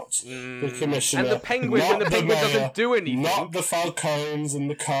the commissioner, And the Penguin, when not the Penguin mayor, doesn't do anything. not the Falcones and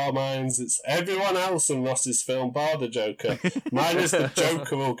the Carmines. It's everyone else in Ross's film, bar the Joker. Mine is the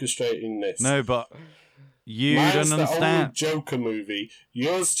Joker orchestrating this. No, but you Mine's don't the only understand. Joker movie.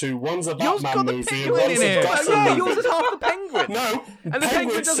 Yours two, one's a Yours Batman got the movie and Penguin one's in a it. Gotham Yeah, movie. yours is half the Penguin. No, And the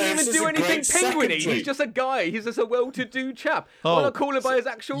Penguin doesn't serves even as do a anything great penguiny. secondary. He's just a guy. He's just a well-to-do chap. Oh, Why not call him by his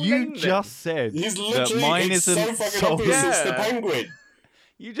actual You name? just said He's that literally, mine it's isn't so fucking obvious it's the Yeah. Penguin.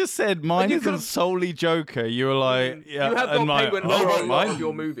 You just said mine you isn't could've- solely Joker. You were like, yeah, You have got and Penguin oh, for a lot mine, of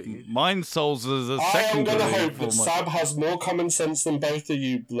your movie. Mine souls as a I am secondary. going to hope for that my- Sab has more common sense than both of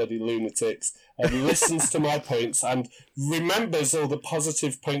you bloody lunatics and listens to my points and remembers all the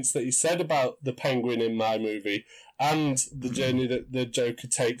positive points that he said about the Penguin in my movie and the journey that the Joker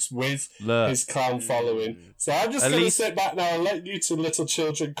takes with Look. his clown following. So I'm just At going to least- sit back now and let you two little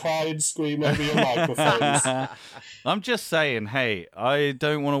children cry and scream over your microphones. I'm just saying, hey, I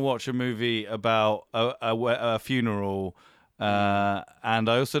don't want to watch a movie about a funeral, and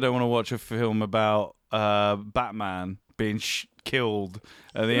I also don't want to watch a film about Batman being killed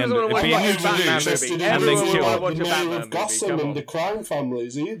at the Who end, doesn't wanna watch being a Batman introduced, movie? and Everyone then will killed. watch a the Batman mayor movie, of Gotham come on. and the crime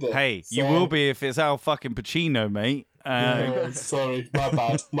families either. Hey, you So- will be if it's Al fucking Pacino, mate. Oh, sorry, my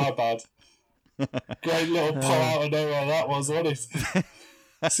bad. Great little pull out of nowhere that was, wasn't it?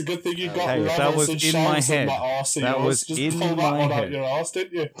 It's a good thing you got Hey, that levels was and in my shouts in head. that arse of That yours. was Just in pull that my one out head. your arse,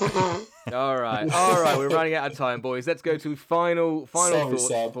 didn't you? All right, we're running out of time, boys. Let's go to final Sorry, thoughts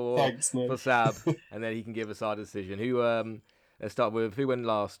Sab. for Thanks, man. for Sab, and then he can give us our decision. Let's start with who went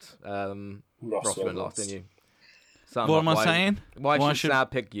last. Ross went last, didn't you? Sum What up am I why- saying? Why Why should should-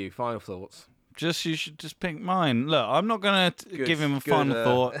 Sab pick you? Final thoughts. You should just pick mine. Look, I'm not gonna give him a good, final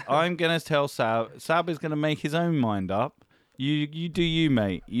thought. I'm gonna tell Sab. Sab is gonna make his own mind up. You do you,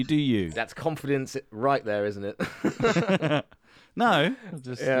 mate. You do you. That's confidence right there, isn't it? No,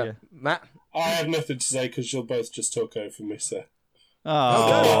 just yeah. Matt. I have nothing to say because you'll both just talk over me, so.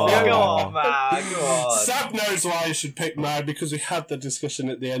 Oh, Go on, man. Go on. Sab knows why I should pick mine because we had the discussion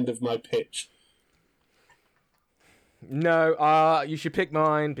at the end of my pitch. No, you should pick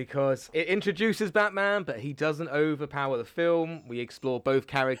mine because it introduces Batman, but he doesn't overpower the film. We explore both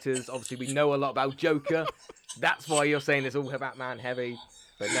characters. Obviously, we know a lot about Joker. That's why you're saying it's all Batman heavy.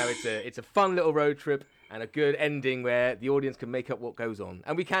 But no, it's a fun little road trip and a good ending where the audience can make up what goes on.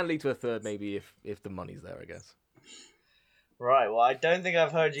 And we can lead to a third maybe if the money's there, I guess. Right, well, I don't think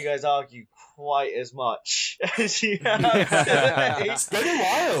I've heard you guys argue quite as much as you have. It's been a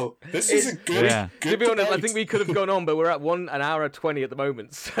while. This is a good, Yeah. good To be honest, I debate. think we could have gone on, but we're at an hour 20 at the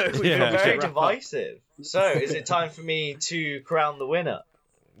moment. So we Yeah. can Very wrap up. divisive. So, is it time for me to crown the winner?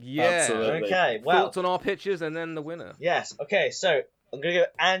 Yeah. Absolutely. Okay, well, Thoughts on our pitches and then the winner. yes. Okay, so I'm going to go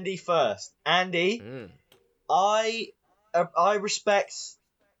Andy first. Andy, Mm. I respect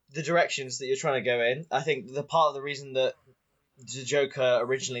the directions that you're trying to go in. I think the part of the reason that the Joker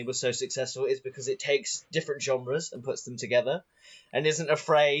originally was so successful is because it takes different genres and puts them together and isn't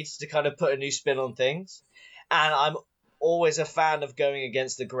afraid to kind of put a new spin on things. And I'm always a fan of going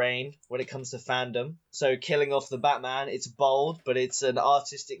against the grain when it comes to fandom. So killing off the Batman, it's bold, but it's an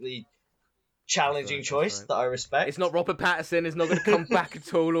artistically challenging That's choice right. that I respect. It's not Robert Pattinson. It's not going to come back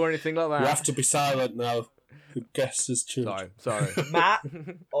at all or anything like You that. have to be silent now. The guest is children. Sorry. Matt,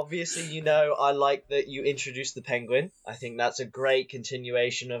 obviously, you know I like that you introduced the Penguin. I think that's a great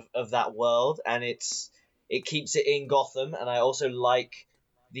continuation of that world, and it keeps it in Gotham. And I also like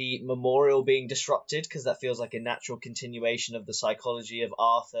the memorial being disrupted because that feels like a natural continuation of the psychology of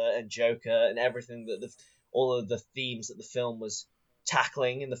Arthur and Joker and everything that all of the themes that the film was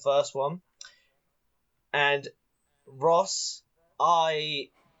tackling in the first one. And Ross, I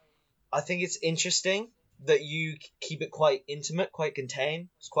think it's interesting that you keep it quite intimate, quite contained.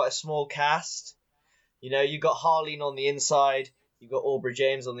 It's quite a small cast. You know, you got Harleen on the inside, you got Aubrey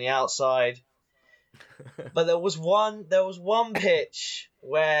James on the outside. But there was one pitch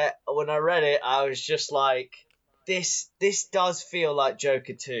where when I read it, I was just like, this does feel like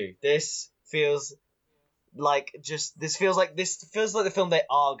Joker 2. This feels like the film they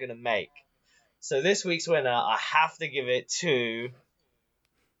are gonna make. So this week's winner, I have to give it to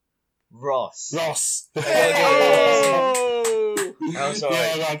Ross. Ross. Oh! I'm sorry.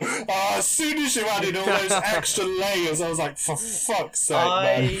 Yeah, man. Oh, as soon as you added all those extra layers, I was like, for fuck's sake,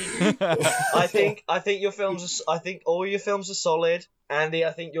 man. I think your films. I think all your films are solid. Andy,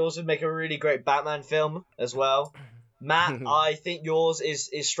 I think yours would make a really great Batman film as well. Matt, I think yours is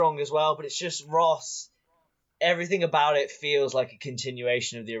strong as well. But it's just Ross. Everything about it feels like a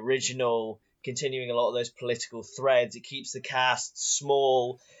continuation of the original, continuing a lot of those political threads. It keeps the cast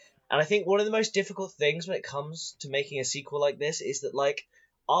small. And I think one of the most difficult things when it comes to making a sequel like this is that, like,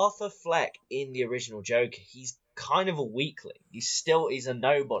 Arthur Fleck in the original Joker, he's kind of a weakling. He's a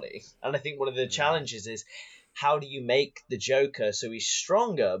nobody. And I think one of the challenges is, how do you make the Joker so he's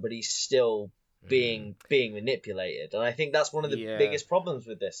stronger, but he's still being manipulated? And I think that's one of the biggest problems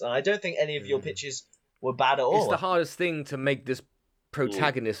with this. And I don't think any of your pitches were bad at all. It's the hardest thing to make this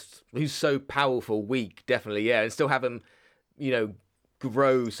protagonist who's so powerful weak, definitely, and still have him,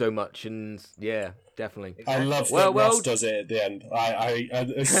 grow so much, and definitely. I love that Ross does it at the end. I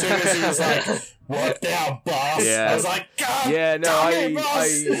as soon as he was like, "What now, boss?" I was like, "God, I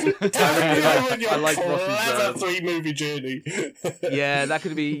like Ross's 3-movie journey." That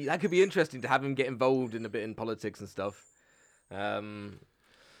could be interesting to have him get involved in a bit in politics and stuff.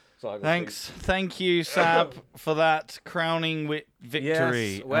 Thank you, Sab, for that crowning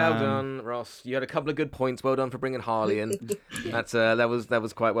victory. Yes, well done, Ross. You had a couple of good points. Well done for bringing Harley in. That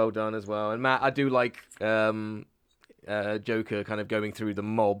was quite well done as well. And Matt, I do like Joker kind of going through the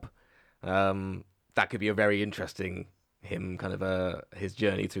mob. That could be a very interesting his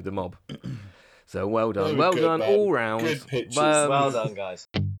journey through the mob. So well done, man. All round. Good pitches. Well done, guys.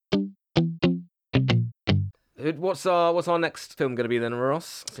 What's our next film going to be then,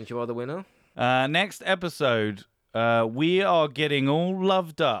 Ross, since you are the winner? Next episode, we are getting all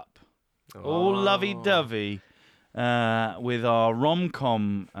loved up, all lovey-dovey with our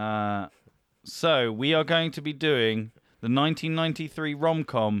rom-com. So we are going to be doing the 1993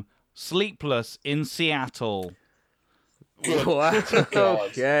 rom-com Sleepless in Seattle.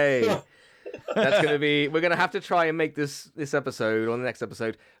 Okay. That's going to be... We're going to have to try and make this episode, or the next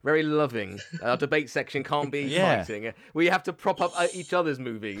episode, very loving. Our debate section can't be fighting. We have to prop up each other's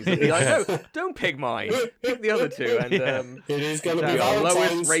movies. And be like, no, don't pick mine. Pick the other two. And it is going to be our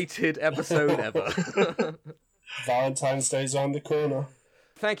lowest rated episode ever. Valentine's Day's around the corner.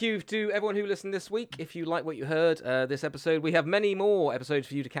 Thank you to everyone who listened this week. If you like what you heard this episode, we have many more episodes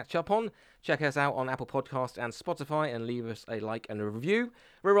for you to catch up on. Check us out on Apple Podcasts and Spotify and leave us a like and a review.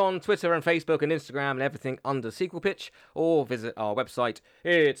 We're on Twitter and Facebook and Instagram and everything under Sequel Pitch, or visit our website.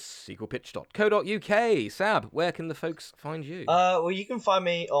 It's sequelpitch.co.uk. Sab, where can the folks find you? Well, you can find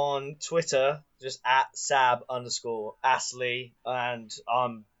me on Twitter, just at Sab_Astley, and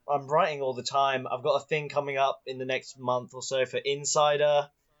I'm writing all the time. I've got a thing coming up in the next month or so for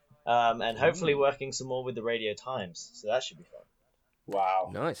Insider, and hopefully working some more with the Radio Times. So that should be fun. Wow.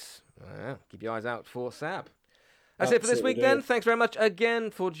 Nice. Keep your eyes out for Sab. That's it for this week then. Thanks very much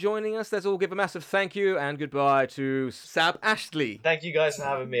again for joining us. Let's all give a massive thank you and goodbye to Sab Astley. Thank you guys for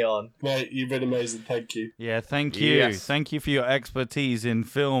having me on. Mate, you've been amazing. Thank you. Yeah, thank you. Yes. Thank you for your expertise in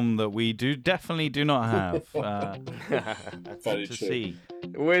film that we definitely do not have. Very true. See.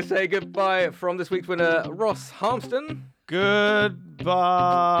 We'll say goodbye from this week's winner, Ross Harmston. Goodbye.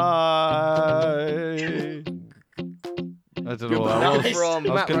 I don't know what I was. From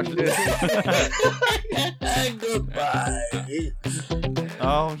Matt Rushton. Goodbye.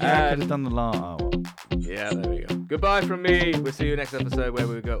 Oh, yeah, I could have done the last. Yeah, there we go. Goodbye from me. We'll see you next episode where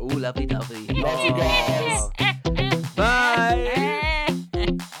we go, ooh, lovey-dovey. Love you guys.